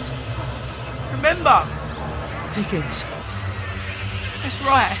Pickens. Remember? Pickens. That's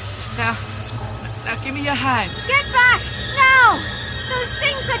right. Now give me your hand. Get back! Now! Those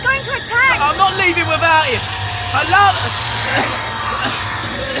things, they're going to attack! I'm not leaving without him. I love...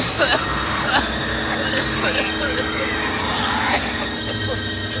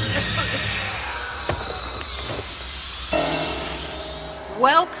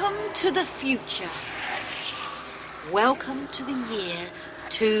 Welcome to the future. Welcome to the year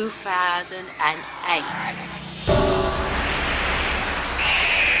 2008.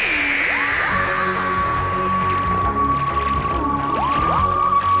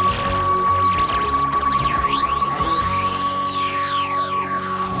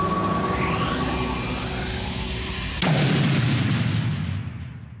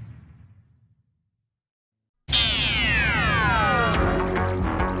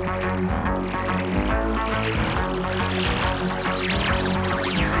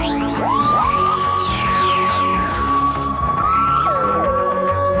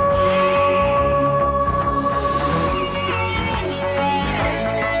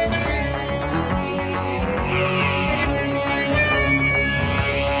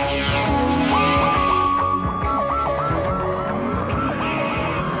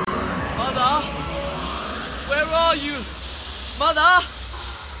 Mother!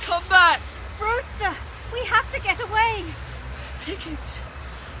 Come back! Brewster, we have to get away. Pickens,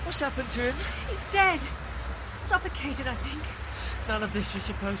 what's happened to him? He's dead. Suffocated, I think. None of this was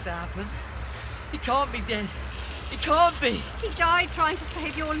supposed to happen. He can't be dead. He can't be. He died trying to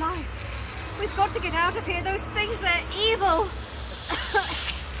save your life. We've got to get out of here. Those things, they're evil.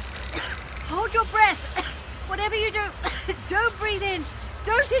 Hold your breath. Whatever you do, don't breathe in.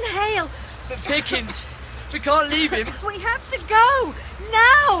 Don't inhale. But Pickens, we can't leave him. We have to go.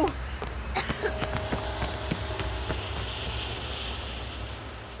 Now.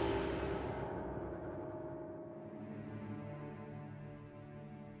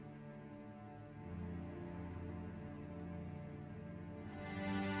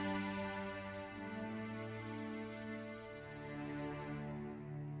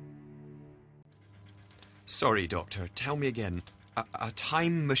 Sorry, Doctor. Tell me again. A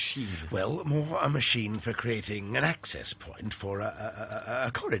time machine? Well, more a machine for creating an access point for a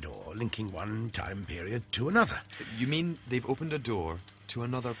corridor linking one time period to another. You mean they've opened a door to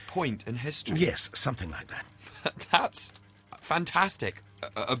another point in history? Yes, something like that. That's fantastic.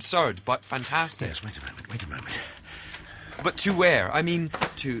 Absurd, but fantastic. Yes, wait a moment. But to where? I mean,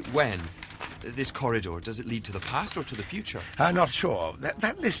 to when? This corridor, does it lead to the past or to the future? I'm not sure.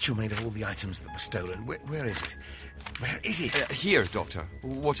 That list you made of all the items that were stolen, where is it? Where is it? Here, Doctor.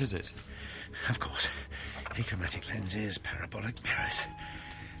 What is it? Of course. Achromatic lenses, parabolic mirrors.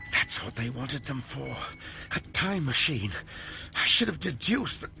 That's what they wanted them for. A time machine. I should have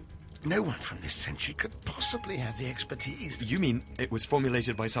deduced, but no one from this century could possibly have the expertise. You mean it was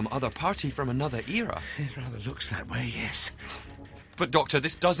formulated by some other party from another era? It rather looks that way, yes. But, Doctor,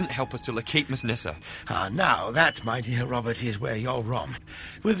 this doesn't help us to locate Miss Nyssa. Now that, my dear Robert, is where you're wrong.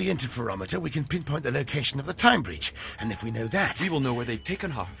 With the interferometer, we can pinpoint the location of the time breach. And if we know that... We will know where they've taken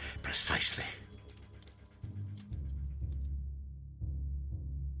her. Precisely.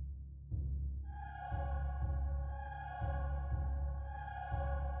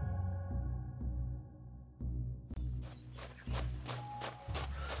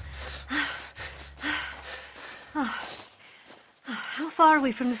 How far are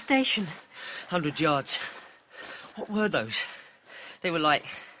we from the station? 100 yards. What were those? They were like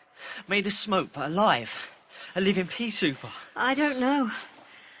made of smoke but alive. A living pea super. I don't know.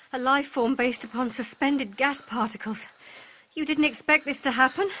 A life form based upon suspended gas particles. You didn't expect this to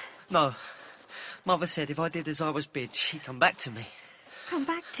happen? No. Mother said if I did as I was bid, she'd come back to me. Come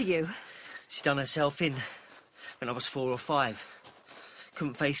back to you? She done herself in when I was 4 or 5.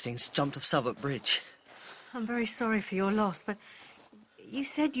 Couldn't face things, jumped off Southwark Bridge. I'm very sorry for your loss, but you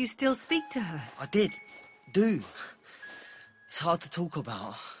said you still speak to her. I do. It's hard to talk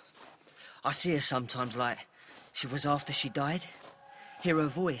about. I see her sometimes like she was after she died. Hear her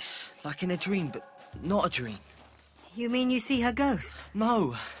voice, like in a dream, but not a dream. You mean you see her ghost?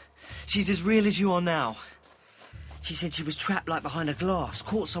 No. She's as real as you are now. She said she was trapped like behind a glass,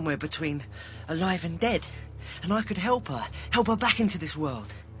 caught somewhere between alive and dead. And I could help her back into this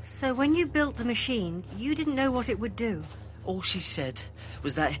world. So when you built the machine, you didn't know what it would do? All she said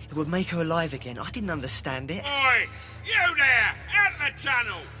was that it would make her alive again. I didn't understand it. Oi! You there! Out the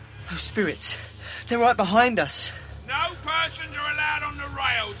tunnel! Those spirits, they're right behind us. No persons are allowed on the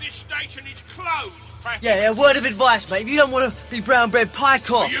rails. This station is closed. Yeah, a word of advice, mate. If you don't want to be brown bread pie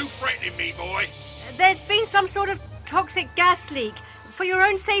cop... Are you threatening me, boy? There's been some sort of toxic gas leak. For your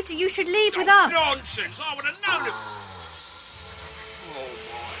own safety, you should leave with us. Nonsense! I would have known it. Oh,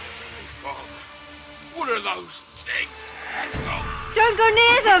 my Heavenly Father. What are those things? Don't go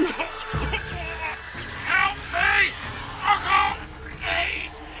near them! Help me! I can't...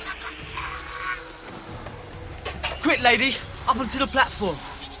 Quick, lady! Up onto the platform.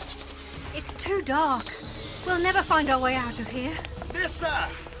 It's too dark. We'll never find our way out of here. Nyssa!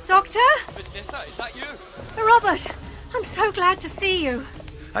 Doctor? Miss Nyssa, is that you? Robert, I'm so glad to see you.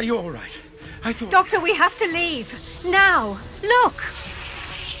 Are you all right? I thought... Doctor, we have to leave. Now. Look!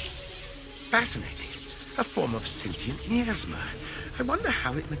 Fascinating. A form of sentient miasma. I wonder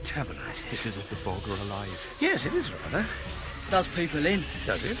how it metabolizes. It's as if the fog are alive. Yes, it is rather. Does people in.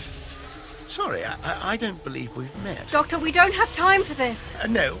 Does it? Sorry, I don't believe we've met. Doctor, we don't have time for this.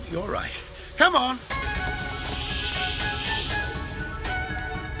 No, you're right. Come on.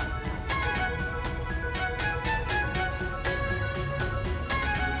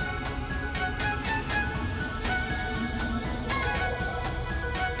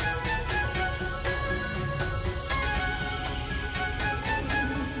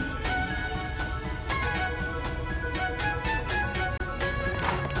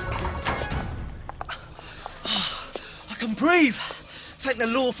 Breathe! Thank the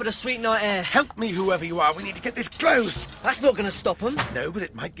Lord for the sweet night air. Help me, whoever you are. We need to get this closed. That's not going to stop them. No, but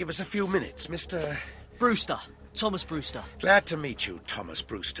it might give us a few minutes, Mr... Brewster. Thomas Brewster. Glad to meet you, Thomas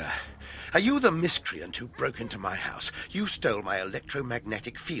Brewster. Are you the miscreant who broke into my house? You stole my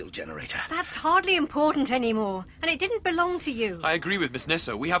electromagnetic field generator. That's hardly important anymore, and it didn't belong to you. I agree with Miss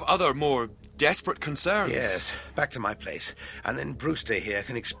Nyssa. We have other, more desperate concerns. Yes, back to my place. And then Brewster here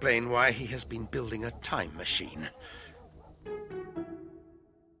can explain why he has been building a time machine.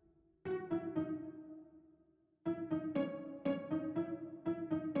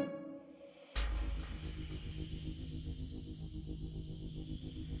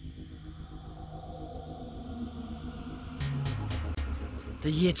 The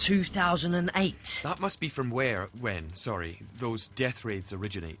year 2008. That must be from those death wraiths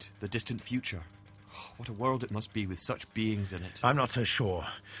originate. The distant future. Oh, what a world it must be with such beings in it. I'm not so sure.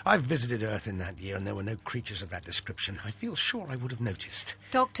 I've visited Earth in that year and there were no creatures of that description. I feel sure I would have noticed.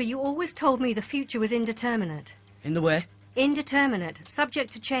 Doctor, you always told me the future was indeterminate. In the where? Indeterminate,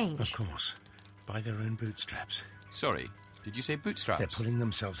 subject to change. Of course. By their own bootstraps. Sorry, did you say bootstraps? They're pulling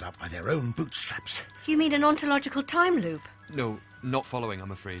themselves up by their own bootstraps. You mean an ontological time loop? No, not following,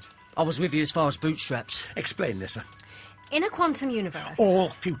 I'm afraid. I was with you as far as bootstraps. Explain, Nyssa. In a quantum universe... All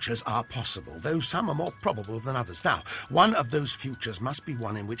futures are possible, though some are more probable than others. Now, one of those futures must be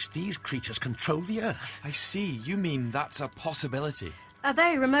one in which these creatures control the Earth. I see. You mean that's a possibility? A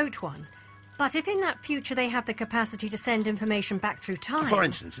very remote one. But if in that future they have the capacity to send information back through time... For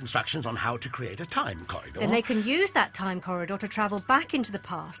instance, instructions on how to create a time corridor. Then they can use that time corridor to travel back into the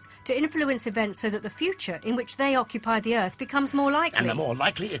past, to influence events so that the future in which they occupy the Earth becomes more likely. And the more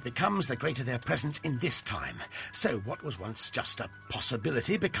likely it becomes, the greater their presence in this time. So what was once just a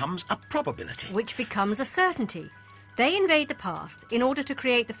possibility becomes a probability. Which becomes a certainty. They invade the past in order to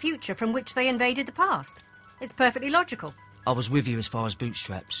create the future from which they invaded the past. It's perfectly logical. I was with you as far as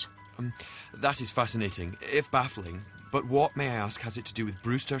bootstraps. That is fascinating, if baffling. But what, may I ask, has it to do with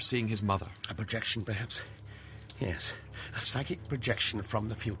Brewster seeing his mother? A projection, perhaps? Yes, a psychic projection from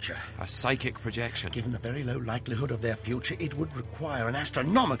the future. A psychic projection? Given the very low likelihood of their future, it would require an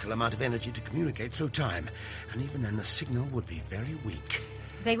astronomical amount of energy to communicate through time. And even then, the signal would be very weak.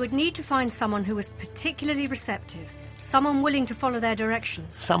 They would need to find someone who was particularly receptive. Someone willing to follow their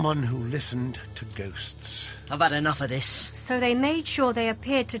directions. Someone who listened to ghosts. I've had enough of this. So they made sure they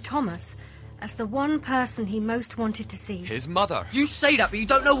appeared to Thomas as the one person he most wanted to see. His mother. You say that, but you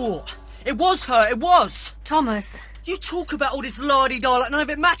don't know what. It was her, it was! Thomas. You talk about all this la-di-da like none of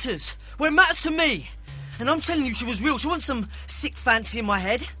it matters. Well, it matters to me. And I'm telling you she was real. She wasn't some sick fancy in my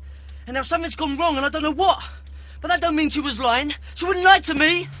head. And now something's gone wrong and I don't know what. But that don't mean she was lying. She wouldn't lie to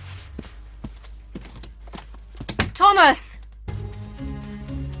me. Thomas!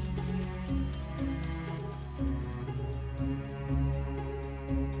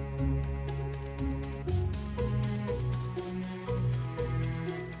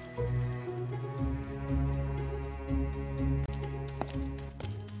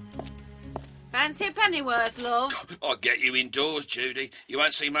 Fancy a pennyworth, love? I'll get you indoors, Judy. You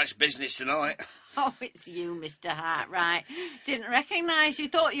won't see much business tonight. Oh, it's you, Mr. Hartright. Didn't recognise you.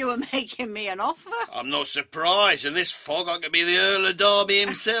 Thought you were making me an offer. I'm not surprised. In this fog, I could be the Earl of Derby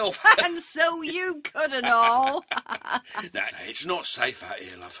himself. And so you could and all. No, it's not safe out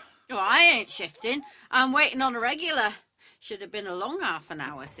here, love. Well, I ain't shifting. I'm waiting on a regular. Should have been a long half an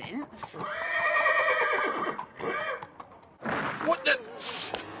hour since. What the...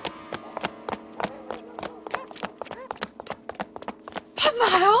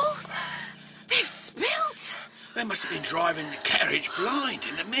 Miles! They've spilt! They must have been driving the carriage blind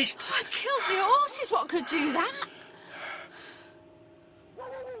in the mist. I killed the horses. What could do that?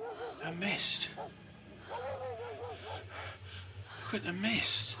 The mist. Look at the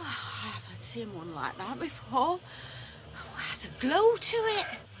mist. Oh, I haven't seen one like that before. Oh, it has a glow to it.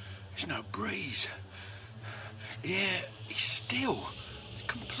 There's no breeze. The air is still. It's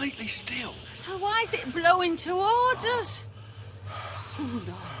completely still. So why is it blowing towards us? Oh,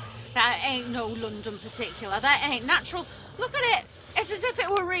 no. That ain't no London particular. That ain't natural. Look at it. It's as if it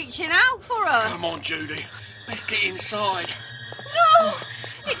were reaching out for us. Come on, Judy. Let's get inside. No!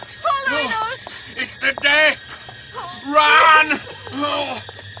 It's following us. It's the death. Run! Oh.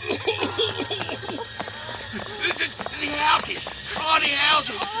 The houses. Try the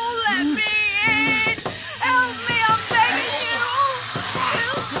houses. Oh, let me in. Help me, I'm begging you.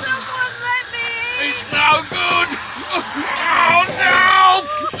 Will someone let me in? It's no good. Oh, no!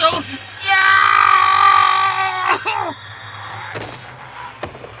 No! No!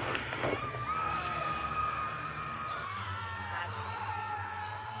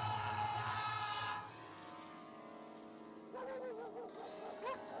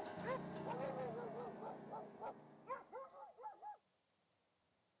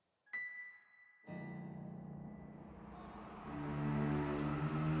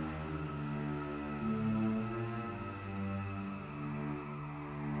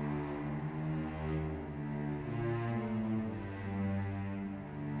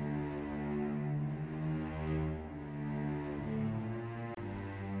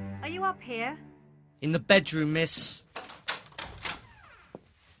 Are you up here? In the bedroom, miss.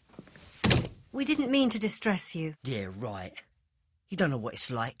 We didn't mean to distress you. Yeah, right. You don't know what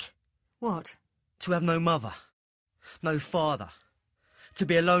it's like. What? To have no mother. No father. To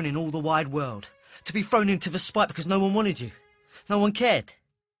be alone in all the wide world. To be thrown into the spite because no one wanted you. No one cared.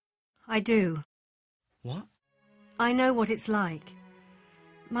 I do. What? I know what it's like.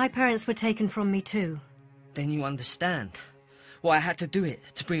 My parents were taken from me too. Then you understand why I had to do it,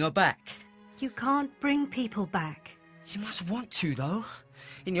 to bring her back. You can't bring people back. You must want to, though.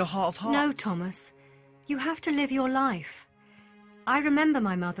 In your heart of hearts. No, Thomas. You have to live your life. I remember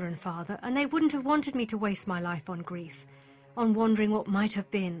my mother and father, and they wouldn't have wanted me to waste my life on grief, on wondering what might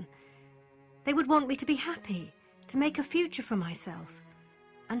have been. They would want me to be happy, to make a future for myself.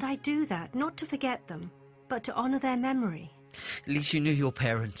 And I do that, not to forget them, but to honour their memory. At least you knew your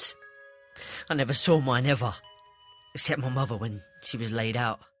parents. I never saw mine ever. Except my mother when she was laid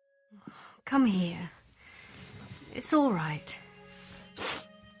out. Come here. It's all right.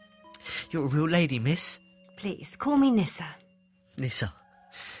 You're a real lady, miss. Please, call me Nyssa. Nyssa.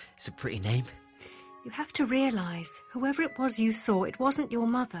 It's a pretty name. You have to realise, whoever it was you saw, it wasn't your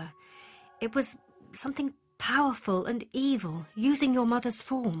mother. It was something powerful and evil, using your mother's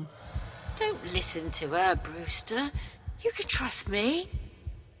form. Don't listen to her, Brewster. You can trust me.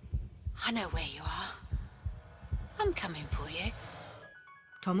 I know where you are. I'm coming for you.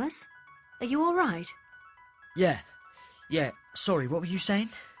 Thomas, are you all right? Yeah. Sorry, what were you saying?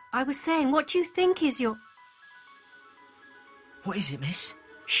 I was saying, what do you think is your... What is it, miss?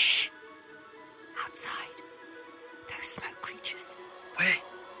 Shh! Outside. Those smoke creatures. Where?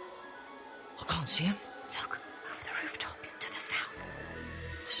 I can't see them. Look, over the rooftops, to the south.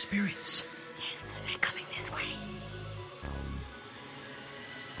 The spirits. Yes, they're coming this way.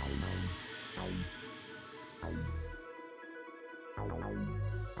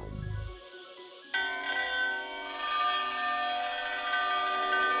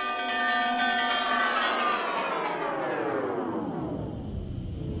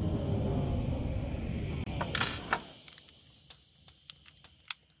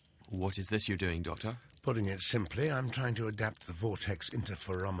 What is this you're doing, Doctor? Putting it simply, I'm trying to adapt the vortex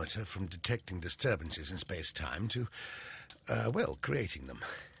interferometer from detecting disturbances in space-time to, creating them.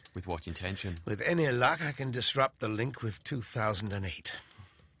 With what intention? With any luck, I can disrupt the link with 2008.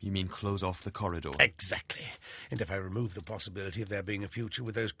 You mean close off the corridor? Exactly. And if I remove the possibility of there being a future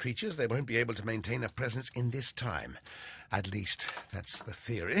with those creatures, they won't be able to maintain a presence in this time. At least, that's the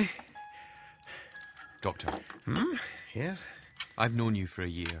theory. Doctor. Yes? I've known you for a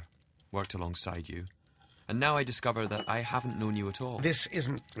year, worked alongside you, and now I discover that I haven't known you at all. This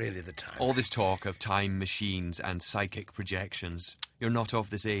isn't really the time. All this talk of time machines and psychic projections. You're not of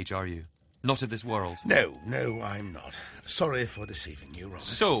this age, are you? Not of this world? No, I'm not. Sorry for deceiving you, Robert.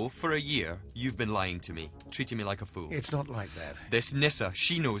 So, for a year, you've been lying to me, treating me like a fool. It's not like that. This Nyssa,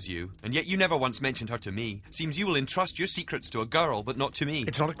 she knows you, and yet you never once mentioned her to me. Seems you will entrust your secrets to a girl, but not to me.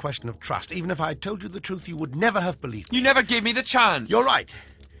 It's not a question of trust. Even if I'd told you the truth, you would never have believed me. You never gave me the chance. You're right.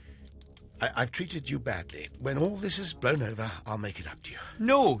 I've treated you badly. When all this is blown over, I'll make it up to you.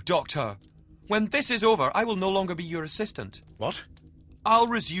 No, Doctor. When this is over, I will no longer be your assistant. What? I'll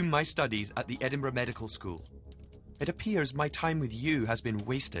resume my studies at the Edinburgh Medical School. It appears my time with you has been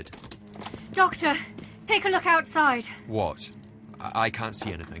wasted. Doctor, take a look outside. What? I can't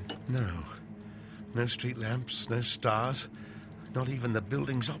see anything. No. No street lamps, no stars. Not even the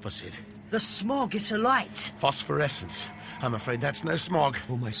buildings opposite. The smog is alight. Phosphorescence. I'm afraid that's no smog.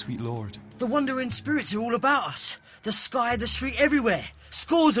 Oh, my sweet lord. The wandering spirits are all about us. The sky, the street, everywhere.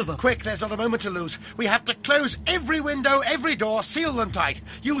 Scores of them. Quick, there's not a moment to lose. We have to close every window, every door, seal them tight.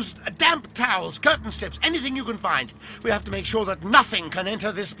 Use damp towels, curtain strips, anything you can find. We have to make sure that nothing can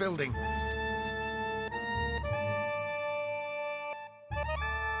enter this building.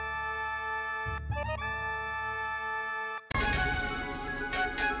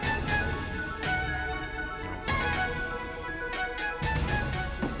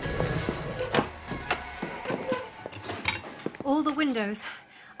 All the windows.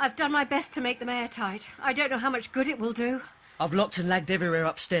 I've done my best to make them airtight. I don't know how much good it will do. I've locked and lagged everywhere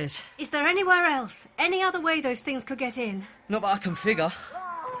upstairs. Is there anywhere else? Any other way those things could get in? Not that I can figure.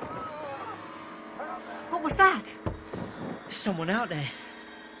 What was that? There's someone out there.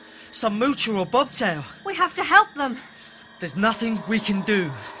 Some moocher or bobtail. We have to help them. There's nothing we can do.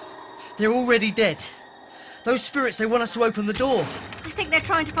 They're already dead. Those spirits, they want us to open the door. I think they're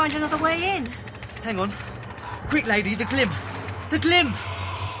trying to find another way in. Hang on. Quick, lady, the glim. The glim!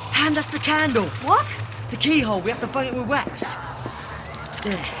 Hand us the candle. What? The keyhole. We have to bung it with wax.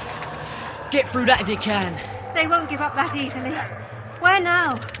 There. Get through that if you can. They won't give up that easily. Where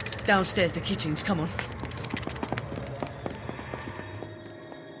now? Downstairs, the kitchens. Come on.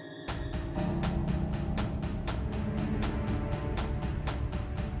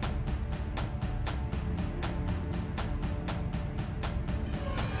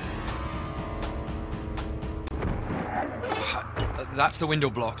 That's the window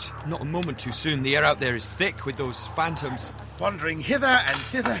blocked. Not a moment too soon. The air out there is thick with those phantoms. Wandering hither and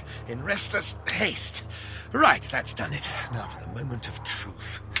thither in restless haste. Right, that's done it. Now for the moment of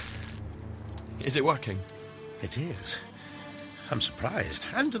truth. Is it working? It is. I'm surprised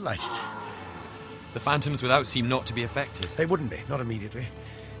and delighted. The phantoms without seem not to be affected. They wouldn't be, not immediately.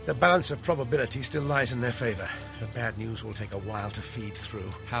 The balance of probability still lies in their favour. The bad news will take a while to feed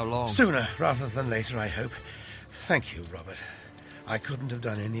through. How long? Sooner rather than later, I hope. Thank you, Robert. I couldn't have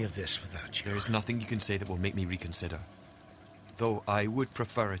done any of this without you. There is nothing you can say that will make me reconsider. Though I would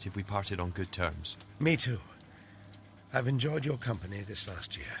prefer it if we parted on good terms. Me too. I've enjoyed your company this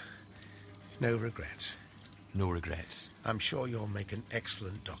last year. No regrets. No regrets. I'm sure you'll make an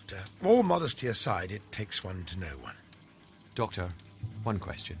excellent doctor. All modesty aside, it takes one to know one. Doctor, one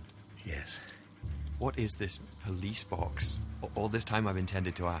question. Yes. What is this police box? All this time I've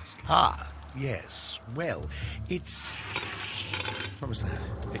intended to ask. Ah, yes. Well, it's... What was that?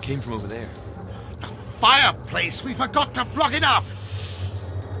 It came from over there. The fireplace! We forgot to block it up!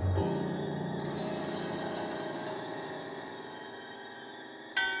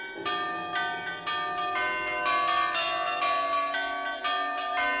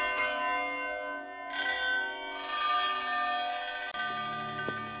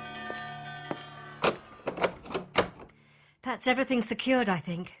 That's everything secured, I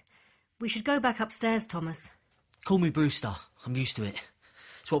think. We should go back upstairs, Thomas. Call me Brewster. I'm used to it.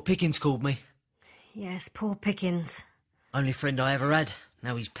 It's what Pickens called me. Yes, poor Pickens. Only friend I ever had.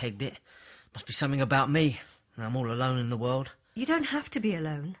 Now he's pegged it. Must be something about me. And I'm all alone in the world. You don't have to be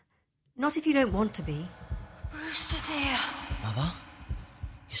alone. Not if you don't want to be. Brewster, dear. Mother,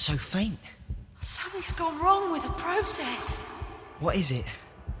 you're so faint. Something's gone wrong with the process. What is it?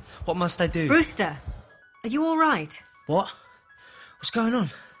 What must I do? Brewster, are you all right? What? What's going on?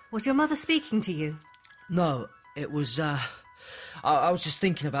 Was your mother speaking to you? No, it was, I was just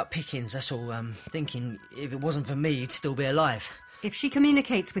thinking about Pickens, that's all. Thinking if it wasn't for me, he'd still be alive. If she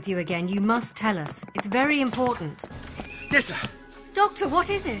communicates with you again, you must tell us. It's very important. Yes, sir. Doctor,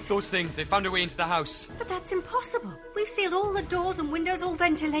 what is it? Those things, they found their way into the house. But that's impossible. We've sealed all the doors and windows, all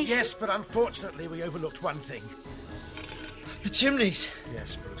ventilation. Yes, but unfortunately we overlooked one thing. The chimneys.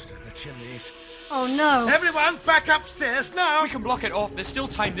 Yes, Brewster, the chimneys. Oh, no. Everyone, back upstairs now! We can block it off. There's still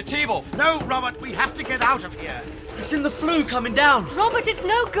time. The table. No, Robert, we have to get out of here. It's in the flue coming down. Robert, it's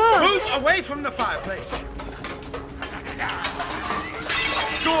no good. Move away from the fireplace.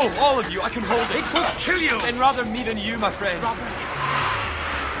 Go, all of you. I can hold it. It will kill you. And rather me than you, my friend. Robert.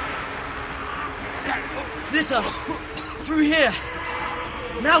 Nyssa, through here.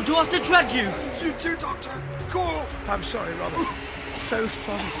 Now do I have to drag you? You too, Doctor. Go. I'm sorry, Robert. So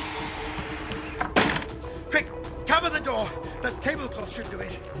sorry. Quick, cover the door. The tablecloth should do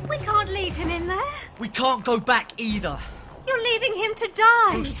it. We can't leave him in there. We can't go back either. You're leaving him to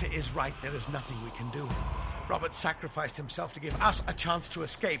die. Brewster is right. There is nothing we can do. Robert sacrificed himself to give us a chance to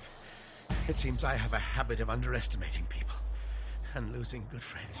escape. It seems I have a habit of underestimating people and losing good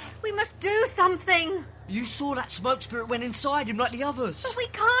friends. We must do something. You saw that smoke spirit went inside him like the others. But we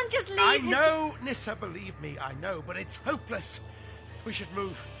can't just leave him. I know, Nyssa, believe me, I know, but it's hopeless. We should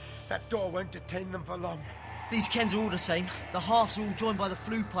move. That door won't detain them for long. These Kens are all the same. The halves are all joined by the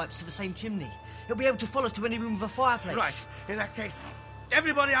flue pipes to the same chimney. He'll be able to follow us to any room with a fireplace. Right. In that case,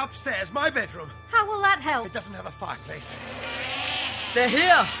 everybody upstairs. My bedroom. How will that help? It doesn't have a fireplace. They're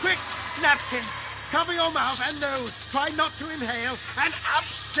here. Quick, napkins. Cover your mouth and nose. Try not to inhale. And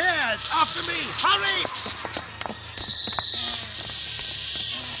upstairs. After me. Hurry!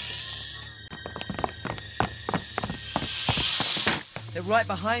 They're right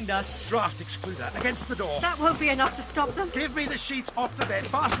behind us. Draft excluder against the door. That won't be enough to stop them. Give me the sheets off the bed.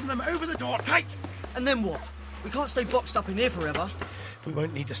 Fasten them over the door tight. And then what? We can't stay boxed up in here forever. We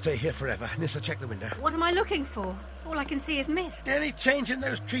won't need to stay here forever. Nyssa, check the window. What am I looking for? All I can see is mist. Any change in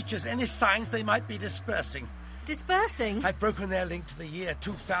those creatures, any signs they might be dispersing. Dispersing? I've broken their link to the year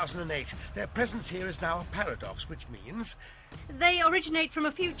 2008. Their presence here is now a paradox, which means... They originate from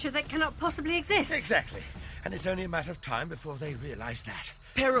a future that cannot possibly exist. Exactly. And it's only a matter of time before they realise that.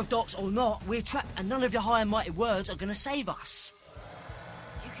 Pair of dots or not, we're trapped and none of your high and mighty words are going to save us.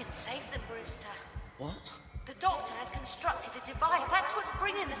 You can save them, Brewster. What? The Doctor has constructed a device. That's what's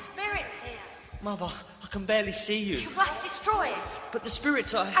bringing the spirits here. Mother, I can barely see you. You must destroy it. But the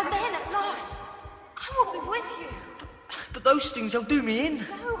spirits are... And then, at last, I will be with you. But those things, they'll do me in.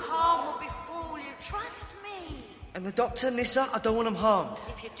 No harm will befall you. Trust me. And the doctor, Nyssa, I don't want them harmed.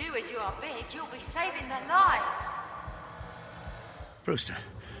 If you do as you are bid, you'll be saving their lives. Brewster,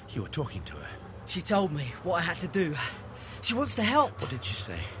 you were talking to her. She told me what I had to do. She wants to help. What did she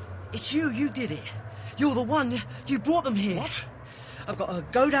say? It's you did it. You're the one, you brought them here. What? I've got to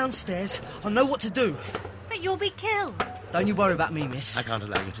go downstairs, I know what to do. But you'll be killed. Don't you worry about me, miss. I can't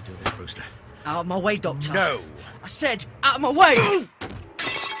allow you to do this, Brewster. Out of my way, Doctor. No. I said, out of my way!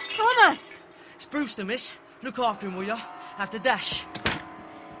 Thomas! It's Brewster, miss. Look after him, will ya? Have to dash.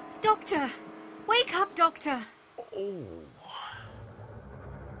 Doctor! Wake up, Doctor! Oh.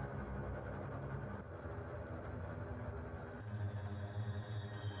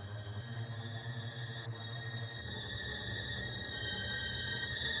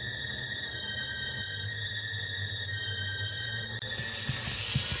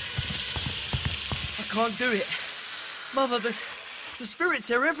 I can't do it. Mother, the spirits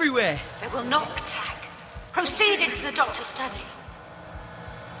are everywhere. They will not attack. Proceed into the doctor's study.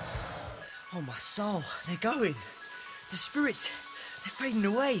 Oh, my soul. They're going. The spirits, they're fading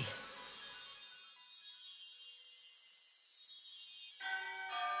away.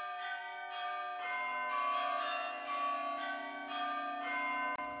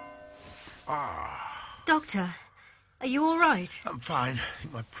 Doctor, are you all right? I'm fine. I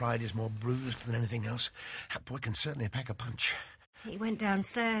think my pride is more bruised than anything else. That boy can certainly pack a punch. He went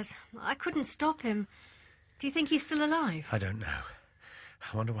downstairs. I couldn't stop him. Do you think he's still alive? I don't know.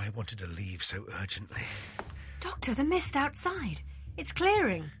 I wonder why he wanted to leave so urgently. Doctor, the mist outside. It's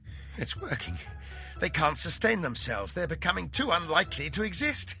clearing. It's working. They can't sustain themselves. They're becoming too unlikely to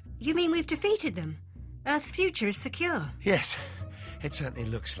exist. You mean we've defeated them? Earth's future is secure? Yes, it certainly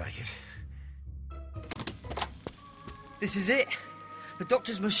looks like it. This is it. The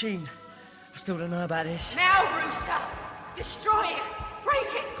doctor's machine. I still don't know about this. Now, Brewster! Destroy it!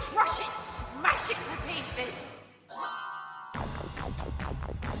 Break it! Crush it! Smash it to pieces!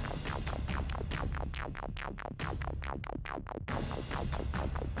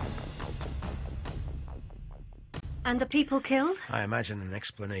 And the people killed? I imagine an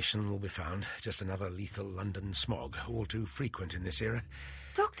explanation will be found. Just another lethal London smog, all too frequent in this era.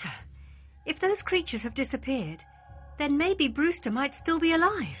 Doctor, if those creatures have disappeared, then maybe Brewster might still be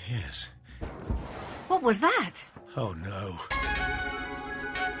alive. Yes. What was that? Oh, no.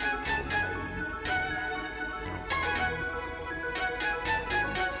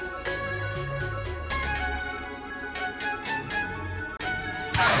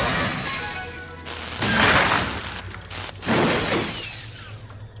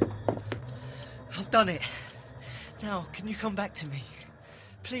 I've done it. Now, can you come back to me?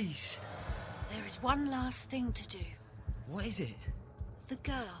 Please. There is one last thing to do. What is it? The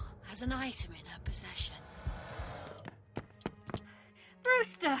girl has an item in her possession.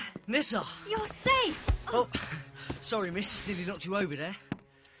 Brewster! Nyssa! You're safe! Oh, sorry, miss. Nearly knocked you over there.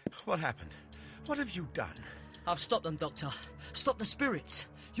 What happened? What have you done? I've stopped them, Doctor. Stopped the spirits.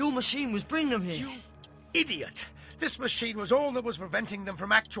 Your machine was bringing them here. You idiot! This machine was all that was preventing them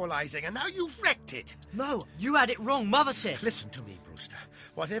from actualizing, and now you've wrecked it! No, you had it wrong, Mother said. Listen to me, Brewster.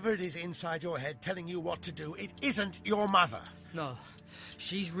 Whatever it is inside your head telling you what to do, it isn't your mother. No,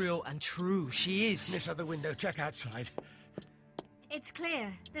 she's real and true. She is. Nyssa, the window. Check outside. It's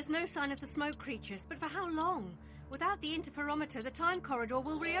clear. There's no sign of the smoke creatures, but for how long? Without the interferometer, the time corridor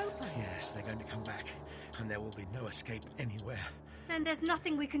will reopen. Yes, they're going to come back, and there will be no escape anywhere. Then there's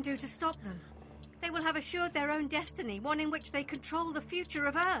nothing we can do to stop them. They will have assured their own destiny, one in which they control the future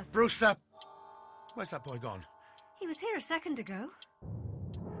of Earth. Brewster! Where's that boy gone? He was here a second ago.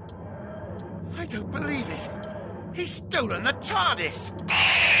 I don't believe it! He's stolen the TARDIS!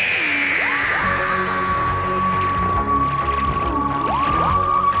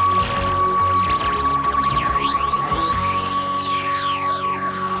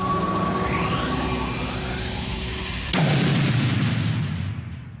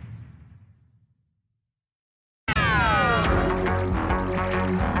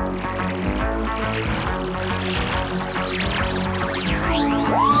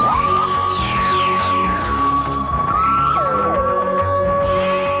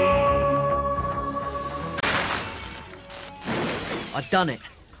 I'd done it.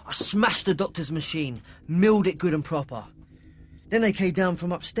 I smashed the doctor's machine, milled it good and proper. Then they came down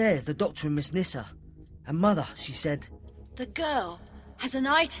from upstairs, the doctor and Miss Nyssa. And Mother, she said... The girl has an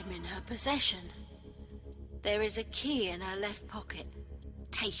item in her possession. There is a key in her left pocket.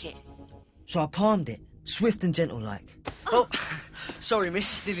 Take it. So I palmed it, swift and gentle-like. Oh, sorry,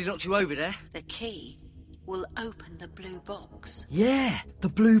 miss. Nearly knocked you over there. The key will open the blue box. Yeah, the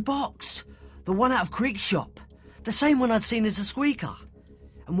blue box. The one out of Creek's shop. The same one I'd seen as the squeaker.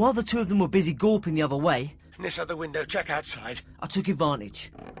 And while the two of them were busy gawping the other way... Nyssa, the window. Check outside. I took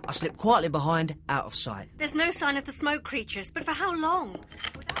advantage. I slipped quietly behind, out of sight. There's no sign of the smoke creatures, but for how long?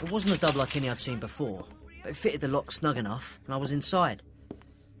 It wasn't a dub like any I'd seen before, but it fitted the lock snug enough, and I was inside.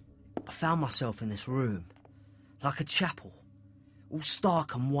 I found myself in this room, like a chapel, all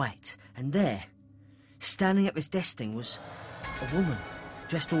stark and white, and there, standing at this desk thing, was a woman,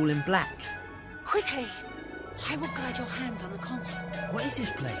 dressed all in black. Quickly! I will guide your hands on the console. What is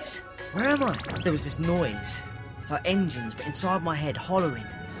this place? Where am I? There was this noise, like engines, but inside my head, hollering,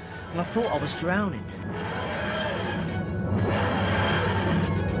 and I thought I was drowning.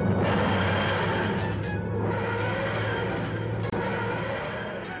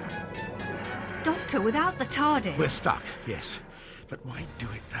 Doctor, without the TARDIS... We're stuck, yes. But why do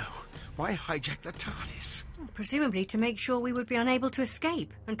it, though? Why hijack the TARDIS? Presumably to make sure we would be unable to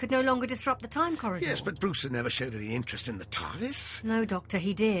escape and could no longer disrupt the time corridor. Yes, but Brewster never showed any interest in the TARDIS. No, Doctor,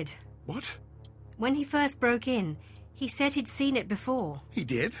 he did. What? When he first broke in, he said he'd seen it before. He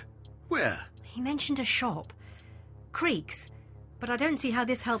did? Where? He mentioned a shop. Creeks. But I don't see how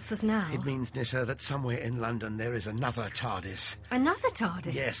this helps us now. It means, Nyssa, that somewhere in London there is another TARDIS. Another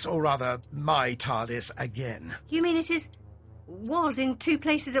TARDIS? Yes, or rather, my TARDIS again. You mean was in two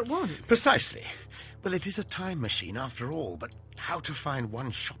places at once? Precisely. Well, it is a time machine after all, but how to find one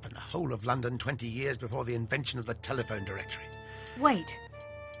shop in the whole of London 20 years before the invention of the telephone directory? Wait.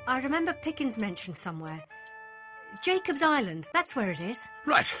 I remember Pickens mentioned somewhere. Jacob's Island, that's where it is.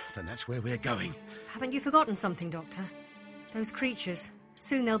 Right, then that's where we're going. Haven't you forgotten something, Doctor? Those creatures.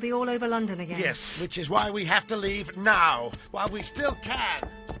 Soon they'll be all over London again. Yes, which is why we have to leave now, while we still can.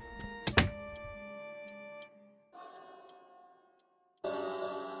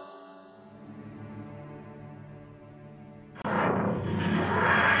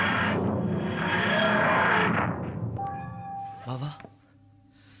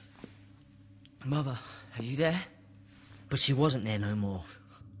 Mother, are you there? But she wasn't there no more.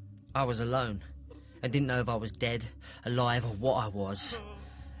 I was alone. I didn't know if I was dead, alive, or what I was.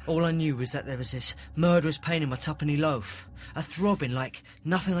 All I knew was that there was this murderous pain in my tuppenny loaf. A throbbing like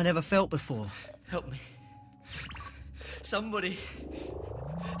nothing I'd ever felt before. Help me. Somebody.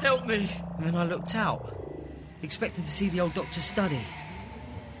 Help me. And then I looked out, expecting to see the old doctor's study.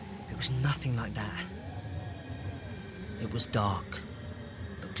 It was nothing like that. It was dark,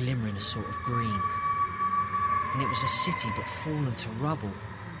 but glimmering a sort of green. And it was a city but fallen to rubble,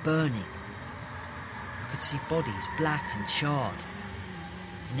 burning. I could see bodies, black and charred.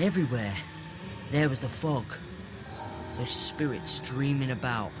 And everywhere, there was the fog. Those spirits streaming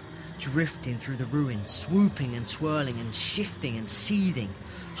about, drifting through the ruins, swooping and twirling and shifting and seething.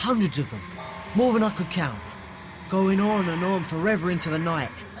 Hundreds of them, more than I could count. Going on and on forever into the night.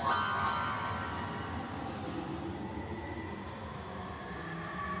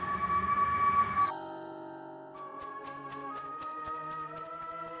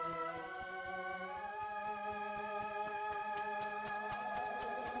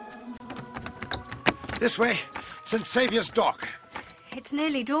 This way, St. Saviour's Dock. It's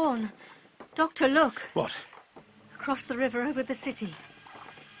nearly dawn. Doctor, look. What? Across the river over the city.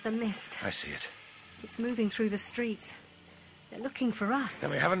 The mist. I see it. It's moving through the streets. They're looking for us. Then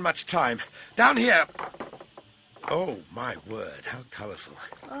we haven't much time. Down here. Oh, my word, how colourful.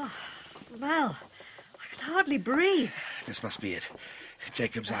 Oh, smell. I can hardly breathe. This must be it.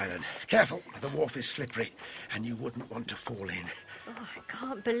 Jacob's Island. Careful, the wharf is slippery, and you wouldn't want to fall in. Oh, I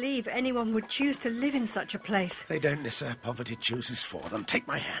can't believe anyone would choose to live in such a place. They don't, Nyssa. Poverty chooses for them. Take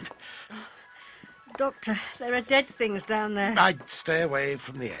my hand. Doctor, there are dead things down there. I'd stay away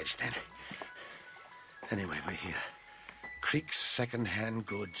from the edge, then. Anyway, we're here. Creek's second-hand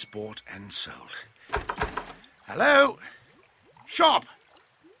goods bought and sold. Hello? Shop?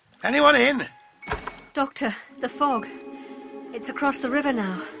 Anyone in? Doctor, the fog. It's across the river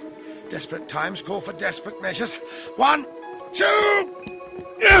now. Desperate times call for desperate measures. 1, 2...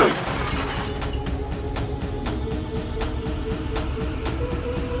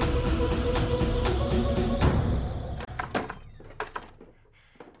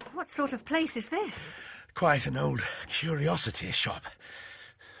 What sort of place is this? Quite an old curiosity shop.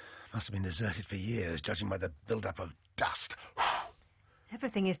 Must have been deserted for years, judging by the build-up of dust.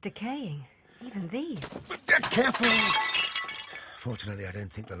 Everything is decaying. Even these. Careful! Fortunately, I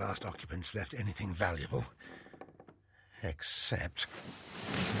don't think the last occupants left anything valuable. Except...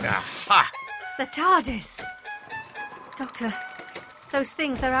 Aha! The TARDIS! Doctor, those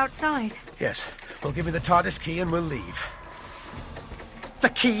things, they're outside. Yes. Well, give me the TARDIS key and we'll leave. The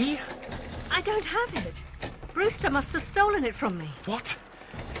key? I don't have it. Brewster must have stolen it from me. What?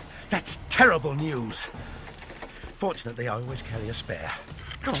 That's terrible news. Fortunately, I always carry a spare.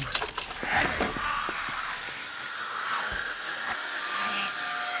 Come on.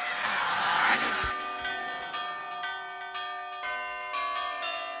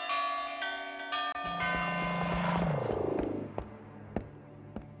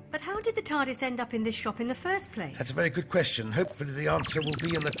 But how did the TARDIS end up in this shop in the first place? That's a very good question. Hopefully the answer will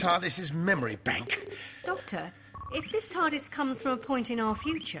be in the TARDIS's memory bank. Doctor, if this TARDIS comes from a point in our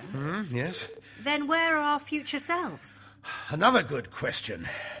future... Yes? Then where are our future selves? Another good question.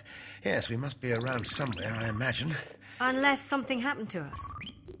 Yes, we must be around somewhere, I imagine. Unless something happened to us.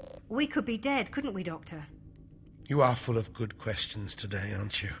 We could be dead, couldn't we, Doctor? You are full of good questions today,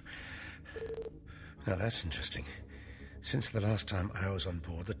 aren't you? Now, that's interesting. Since the last time I was on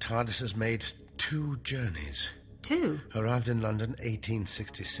board, the TARDIS has made 2 journeys. 2? Arrived in London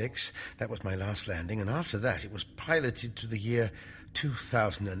 1866. That was my last landing, and after that it was piloted to the year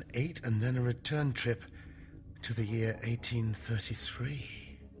 2008, and then a return trip to the year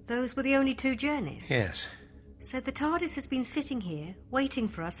 1833. Those were the only 2 journeys? Yes. So the TARDIS has been sitting here, waiting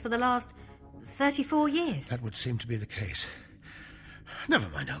for us for the last 34 years? That would seem to be the case. Never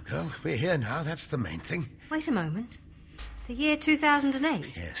mind, old girl. We're here now, that's the main thing. Wait a moment. The year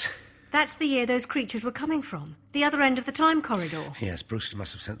 2008? Yes. That's the year those creatures were coming from. The other end of the time corridor. Yes, Brewster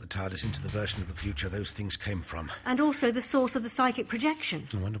must have sent the TARDIS into the version of the future those things came from. And also the source of the psychic projection.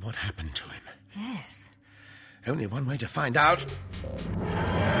 I wonder what happened to him. Yes. Only one way to find out.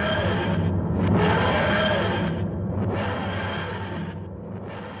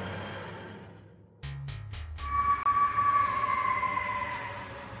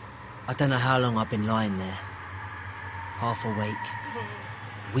 I don't know how long I've been lying there, half awake,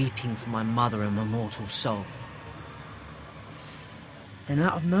 weeping for my mother and my mortal soul. Then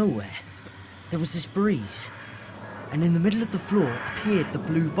out of nowhere, there was this breeze, and in the middle of the floor appeared the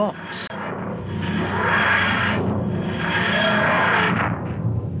blue box.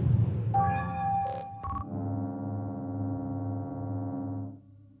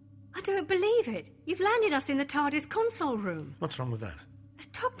 I don't believe it. You've landed us in the TARDIS console room. What's wrong with that?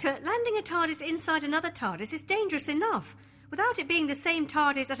 Doctor, landing a TARDIS inside another TARDIS is dangerous enough, without it being the same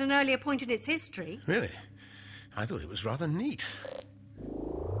TARDIS at an earlier point in its history. Really? I thought it was rather neat.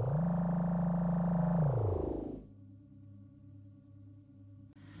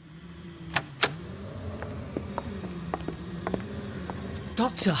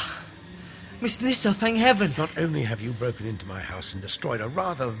 Doctor! Miss Nyssa, thank heaven! Not only have you broken into my house and destroyed a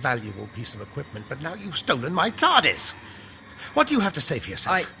rather valuable piece of equipment, but now you've stolen my TARDIS! What do you have to say for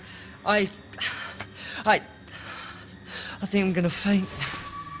yourself? I think I'm going to faint.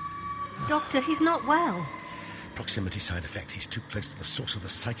 Doctor, he's not well. Proximity side effect. He's too close to the source of the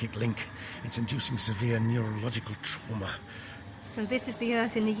psychic link. It's inducing severe neurological trauma. So this is the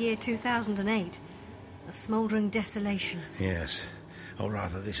Earth in the year 2008. A smouldering desolation. Yes. Or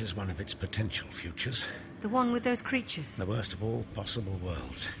rather, this is one of its potential futures. The one with those creatures. The worst of all possible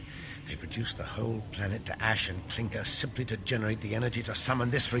worlds. They've reduced the whole planet to ash and clinker simply to generate the energy to summon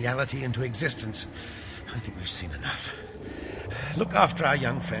this reality into existence. I think we've seen enough. Look after our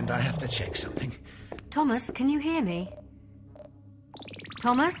young friend. I have to check something. Thomas, can you hear me?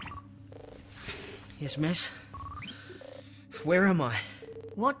 Thomas? Yes, miss? Where am I?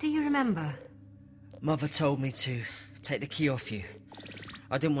 What do you remember? Mother told me to take the key off you.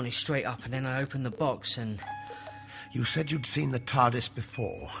 I didn't want it straight up, and then I opened the box and... You said you'd seen the TARDIS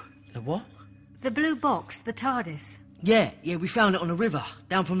before. The what? The blue box, the TARDIS. Yeah, we found it on a river,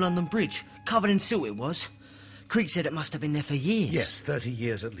 down from London Bridge. Covered in silt it was. Creek said it must have been there for years. Yes, 30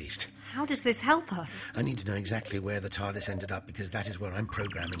 years at least. How does this help us? I need to know exactly where the TARDIS ended up, because that is where I'm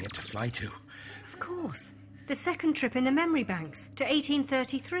programming it to fly to. Of course. The second trip in the memory banks, to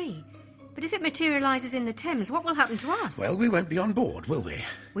 1833. But if it materialises in the Thames, what will happen to us? Well, we won't be on board, will we?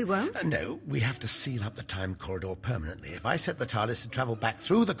 We won't? No, we have to seal up the time corridor permanently. If I set the TARDIS to travel back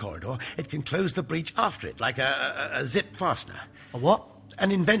through the corridor, it can close the breach after it, like a zip fastener. A what?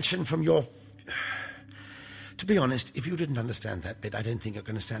 An invention from your... To be honest, if you didn't understand that bit, I don't think you're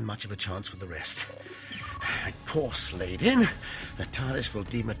going to stand much of a chance with the rest. Course laid in, the TARDIS will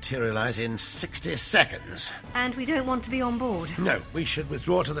dematerialise in 60 seconds. And we don't want to be on board? No, we should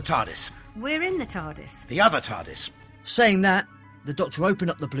withdraw to the TARDIS. We're in the TARDIS. The other TARDIS. Saying that, the Doctor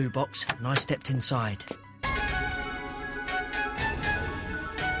opened up the blue box and I stepped inside.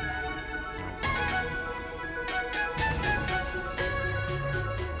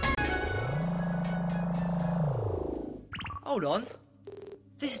 Hold on.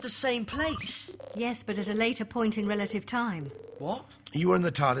 This is the same place. Yes, but at a later point in relative time. What? You were in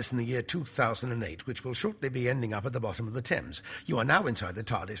the TARDIS in the year 2008, which will shortly be ending up at the bottom of the Thames. You are now inside the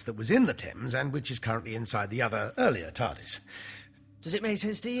TARDIS that was in the Thames and which is currently inside the other, earlier TARDIS. Does it make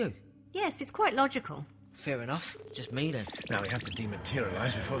sense to you? Yes, it's quite logical. Fair enough. Just me then. Now we have to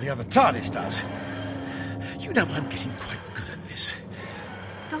dematerialise before the other TARDIS does. You know, I'm getting quite good at this.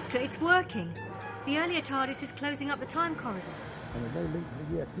 Doctor, it's working. The earlier TARDIS is closing up the time corridor. And with no link to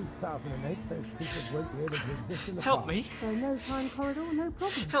the year 2008, those creatures won't be able to exist in the Help past. me. No time corridor, no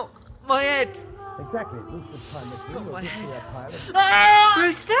problem. Help. My head. Exactly. Brewster's time machine will my give head. you a pilot. Ah!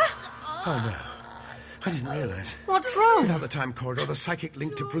 Brewster? Oh, no. I didn't realise. What's wrong? Without the time corridor, the psychic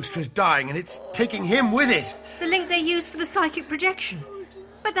link to Brewster is dying, and it's taking him with it. The link they used for the psychic projection.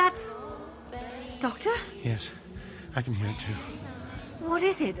 But that's... Doctor? Yes, I can hear it too. What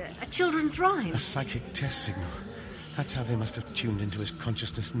is it? A children's rhyme? A psychic test signal. That's how they must have tuned into his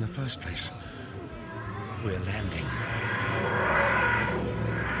consciousness in the first place. We're landing.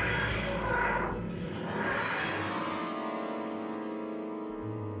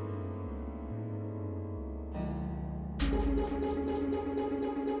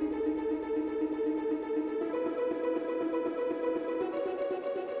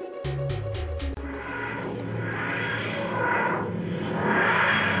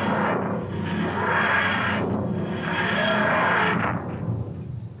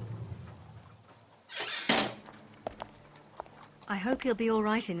 I hope he'll be all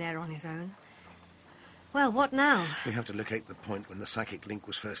right in there on his own. Well, what now? We have to locate the point when the psychic link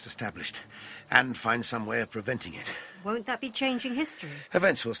was first established and find some way of preventing it. Won't that be changing history?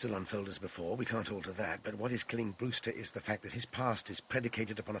 Events will still unfold as before. We can't alter that. But what is killing Brewster is the fact that his past is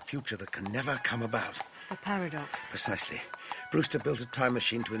predicated upon a future that can never come about. The paradox. Precisely. Brewster built a time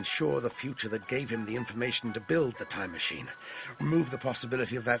machine to ensure the future that gave him the information to build the time machine. Remove the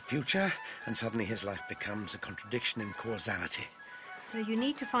possibility of that future, and suddenly his life becomes a contradiction in causality. So you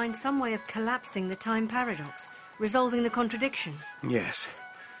need to find some way of collapsing the time paradox, resolving the contradiction. Yes.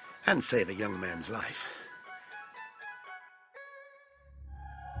 And save a young man's life.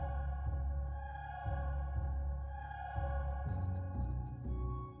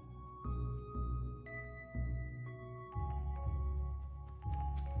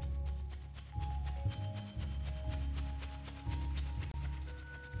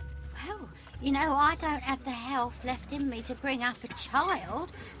 Well, you know, I don't have the health left in me to bring up a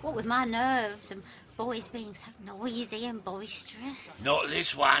child. What with my nerves and boys being so noisy and boisterous. Not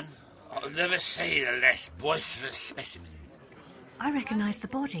this one. I'll never see a less boisterous specimen. I recognise the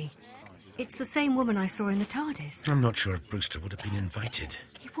body. It's the same woman I saw in the TARDIS. I'm not sure if Brewster would have been invited.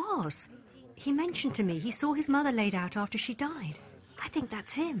 He was. He mentioned to me he saw his mother laid out after she died. I think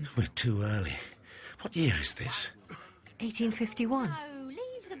that's him. We're too early. What year is this? 1851. Oh,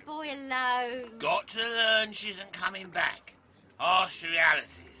 leave the boy alone. Got to learn she isn't coming back. Harsh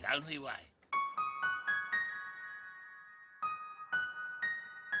reality is the only way.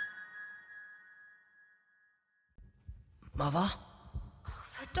 Mother?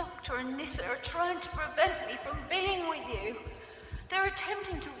 The Doctor and Nyssa are trying to prevent me from being with you. They're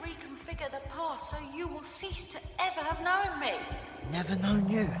attempting to reconfigure the past so you will cease to ever have known me. Never known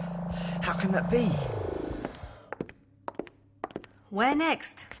you. How can that be? Where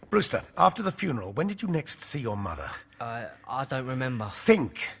next? Brewster, after the funeral, when did you next see your mother? I don't remember.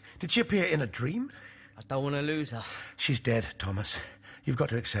 Think. Did she appear in a dream? I don't want to lose her. She's dead, Thomas. You've got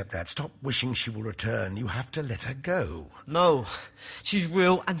to accept that. Stop wishing she will return. You have to let her go. No, she's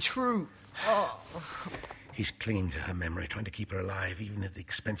real and true. Oh. He's clinging to her memory, trying to keep her alive, even at the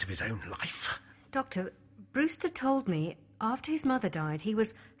expense of his own life. Doctor, Brewster told me after his mother died, he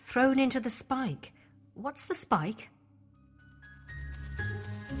was thrown into the spike. What's the spike?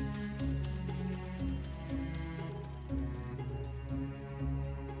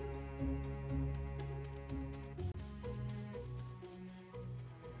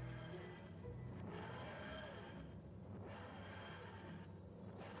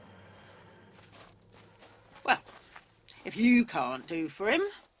 If you can't do for him,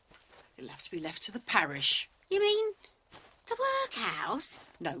 he'll have to be left to the parish. You mean the workhouse?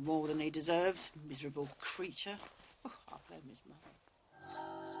 No more than he deserves, miserable creature. Oh, I blame his mother.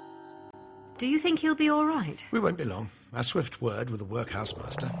 Do you think he'll be all right? We won't be long. A swift word with the workhouse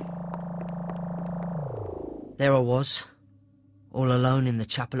master. There I was, all alone in the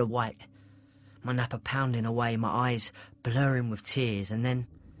Chapel of White. My napper pounding away, my eyes blurring with tears, and then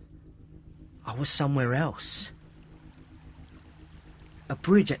I was somewhere else. A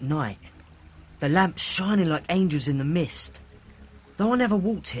bridge at night, the lamps shining like angels in the mist. Though I never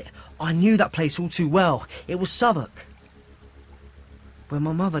walked it, I knew that place all too well. It was Southwark, where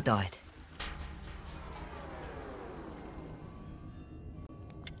my mother died.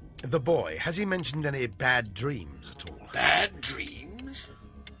 The boy, has he mentioned any bad dreams at all? Bad dreams?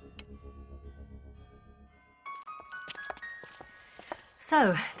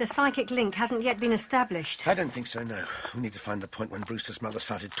 So, the psychic link hasn't yet been established. I don't think so, no. We need to find the point when Brewster's mother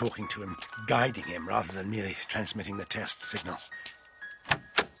started talking to him, guiding him, rather than merely transmitting the test signal.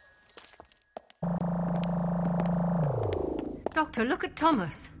 Doctor, look at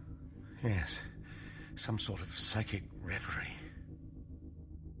Thomas. Yes, some sort of psychic reverie.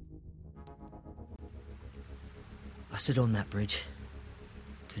 I stood on that bridge.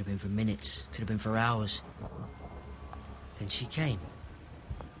 Could have been for minutes, could have been for hours. Then she came.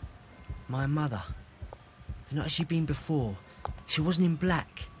 My mother. But not as she'd been before. She wasn't in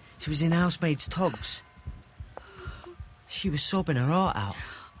black. She was in housemaid's togs. She was sobbing her heart out.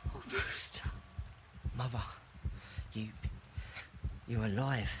 Oh, Brewster. Mother, you're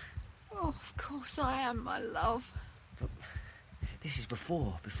alive. Oh, of course I am, my love. But this is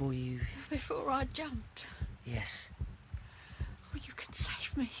before you... Before I jumped. Yes. Oh, you can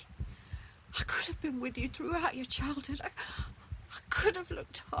save me. I could have been with you throughout your childhood. I could have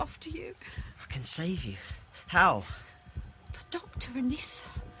looked after you. I can save you. How? The Doctor and Nyssa.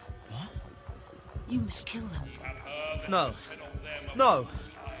 What? You must kill them. No. No.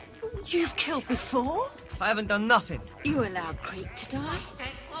 You've killed before. I haven't done nothing. You allowed Creek to die.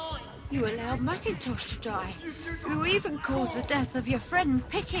 You allowed McIntosh to die. You even caused the death of your friend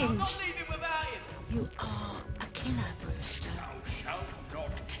Pickens. You are a killer, Brewster. Thou shalt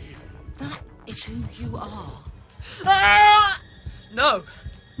not kill. That is who you are. Ah! No.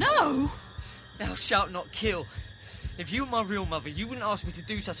 No! Thou shalt not kill. If you were my real mother, you wouldn't ask me to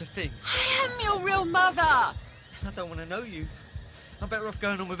do such a thing. I am your real mother. I don't want to know you. I'm better off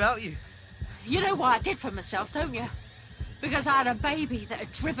going on without you. You know why I did for myself, don't you? Because I had a baby that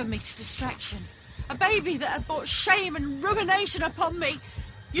had driven me to distraction. A baby that had brought shame and ruination upon me.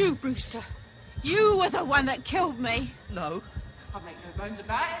 You, Brewster. You were the one that killed me. No. I make no bones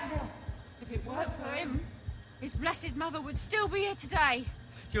about it, Lil. If it weren't for him, his blessed mother would still be here today.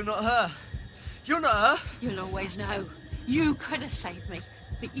 You're not her. You're not her. You'll always know. You could have saved me,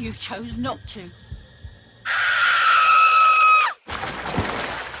 but you chose not to.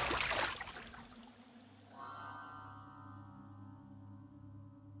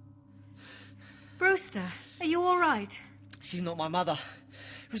 Brewster, are you all right? She's not my mother.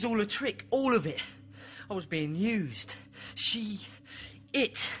 It was all a trick, all of it. I was being used.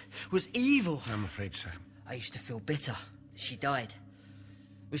 It was evil. I'm afraid so. I used to feel bitter that she died.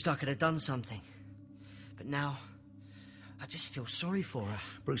 Wished I could have done something. But now, I just feel sorry for her.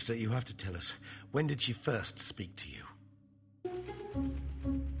 Brewster, you have to tell us, when did she first speak to you?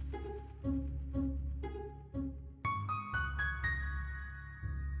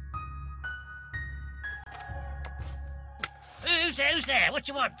 Who's there? What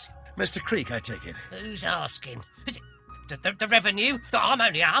do you want? Mr. Creek, I take it. Who's asking? Is it the revenue? No, I'm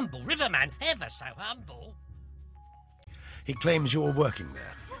only a humble riverman, ever so humble. He claims you're working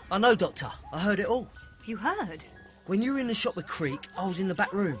there. I know, Doctor. I heard it all. You heard? When you were in the shop with Creek, I was in the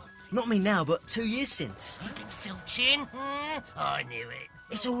back room. Not me now, but 2 years since. You've been filching? I knew it.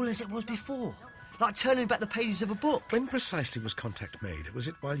 It's all as it was before. Like turning back the pages of a book. When precisely was contact made? Was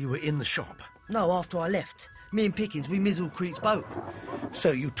it while you were in the shop? No, after I left. Me and Pickens, we mizzled Creek's boat.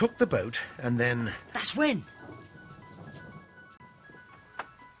 So you took the boat, and then... That's when.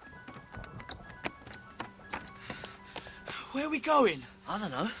 Where are we going? I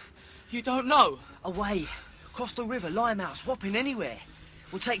don't know. You don't know? Away. Across the river, Limehouse, Wapping, anywhere.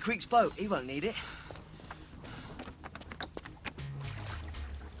 We'll take Creek's boat. He won't need it.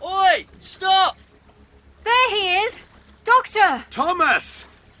 Oi! Stop! There he is! Doctor! Thomas!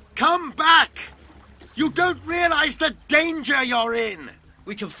 Come back! You don't realise the danger you're in!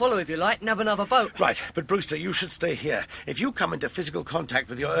 We can follow if you like, nab another boat. Right, but Brewster, you should stay here. If you come into physical contact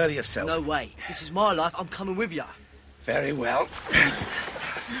with your earlier self... No way. This is my life. I'm coming with you. Very well.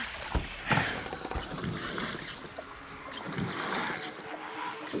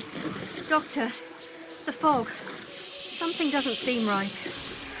 Doctor, the fog. Something doesn't seem right.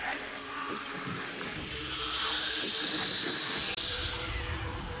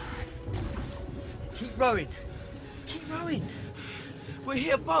 Keep rowing. Keep rowing. We're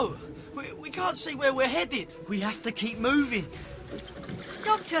here, boat. We can't see where we're headed. We have to keep moving.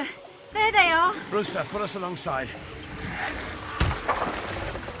 Doctor, there they are. Brewster, put us alongside.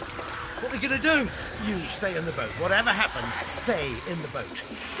 What are we going to do? You stay in the boat. Whatever happens, stay in the boat.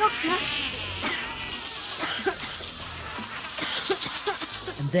 Doctor!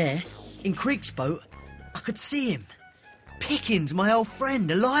 And there, in Creek's boat, I could see him. Pickens, my old friend,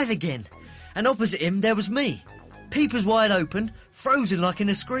 alive again. And opposite him, there was me. Peepers wide open, frozen like in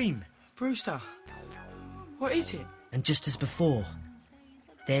a scream. Brewster, what is it? And just as before,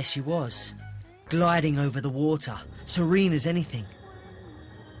 there she was, gliding over the water, serene as anything.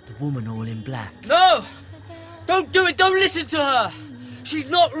 The woman all in black. No! Don't do it! Don't listen to her! She's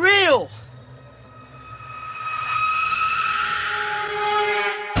not real!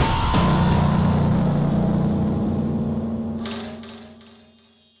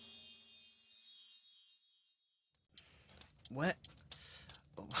 Where...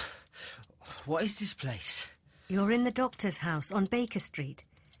 What is this place? You're in the doctor's house on Baker Street.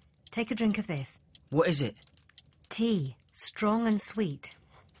 Take a drink of this. What is it? Tea, strong and sweet.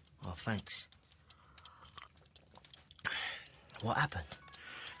 Oh, thanks. What happened?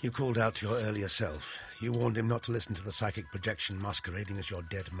 You called out to your earlier self. You warned him not to listen to the psychic projection masquerading as your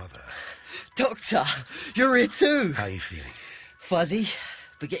dead mother. Doctor, you're here too. How are you feeling? Fuzzy,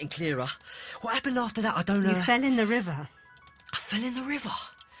 but getting clearer. What happened after that, I don't know. You fell in the river. I fell in the river.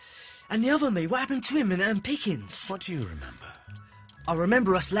 And the other me, what happened to him and Pickens? What do you remember? I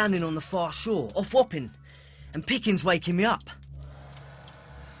remember us landing on the far shore, off Wapping, and Pickens waking me up.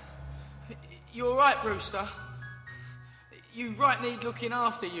 You all right, Brewster? You right need looking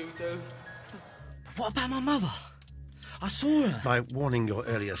after, you do. But what about my mother? I saw her. By warning your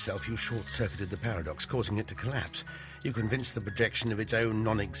earlier self, you short-circuited the paradox, causing it to collapse. You convinced the projection of its own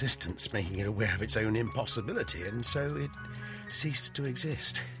non-existence, making it aware of its own impossibility, and so it ceased to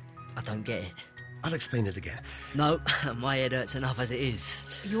exist. I don't get it. I'll explain it again. No, my head hurts enough as it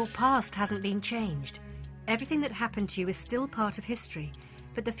is. Your past hasn't been changed. Everything that happened to you is still part of history,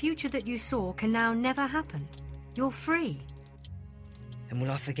 but the future that you saw can now never happen. You're free. And will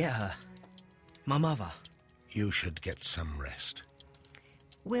I forget her? My mother? You should get some rest.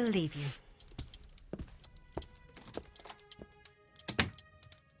 We'll leave you.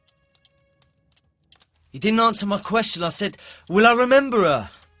 You didn't answer my question. I said, will I remember her?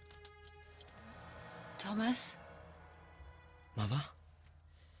 Thomas? Mother?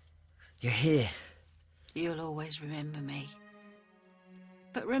 You're here. You'll always remember me.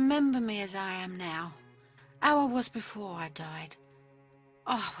 But remember me as I am now. How I was before I died.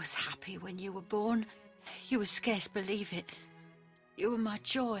 Oh, I was happy when you were born. You would scarce believe it. You were my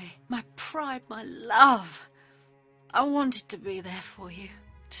joy, my pride, my love. I wanted to be there for you,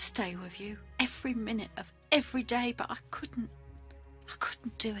 to stay with you every minute of every day, but I couldn't. I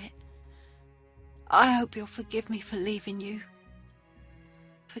couldn't do it. I hope you'll forgive me for leaving you.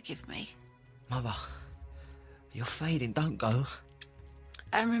 Forgive me. Mother, you're fading. Don't go.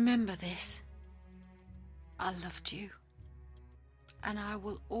 And remember this. I loved you. And I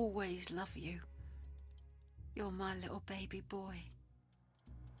will always love you. You're my little baby boy.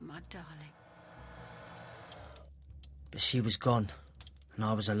 My darling. But she was gone, and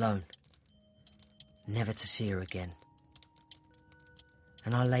I was alone. Never to see her again.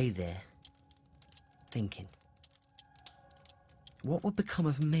 And I lay there, thinking, what would become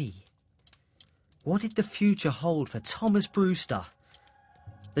of me? What did the future hold for Thomas Brewster?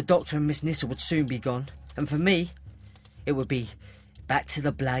 The Doctor and Miss Nyssa would soon be gone, and for me, it would be back to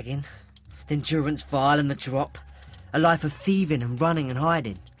the blagging, the endurance vile and the drop, a life of thieving and running and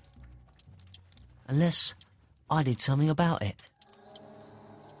hiding. Unless I did something about it.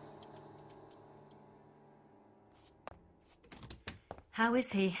 How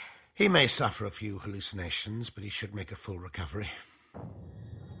is he? He may suffer a few hallucinations, but he should make a full recovery.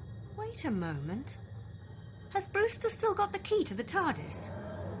 Wait a moment. Has Brewster still got the key to the TARDIS?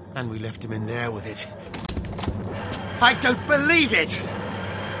 And we left him in there with it. I don't believe it!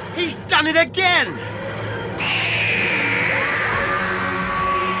 He's done it again!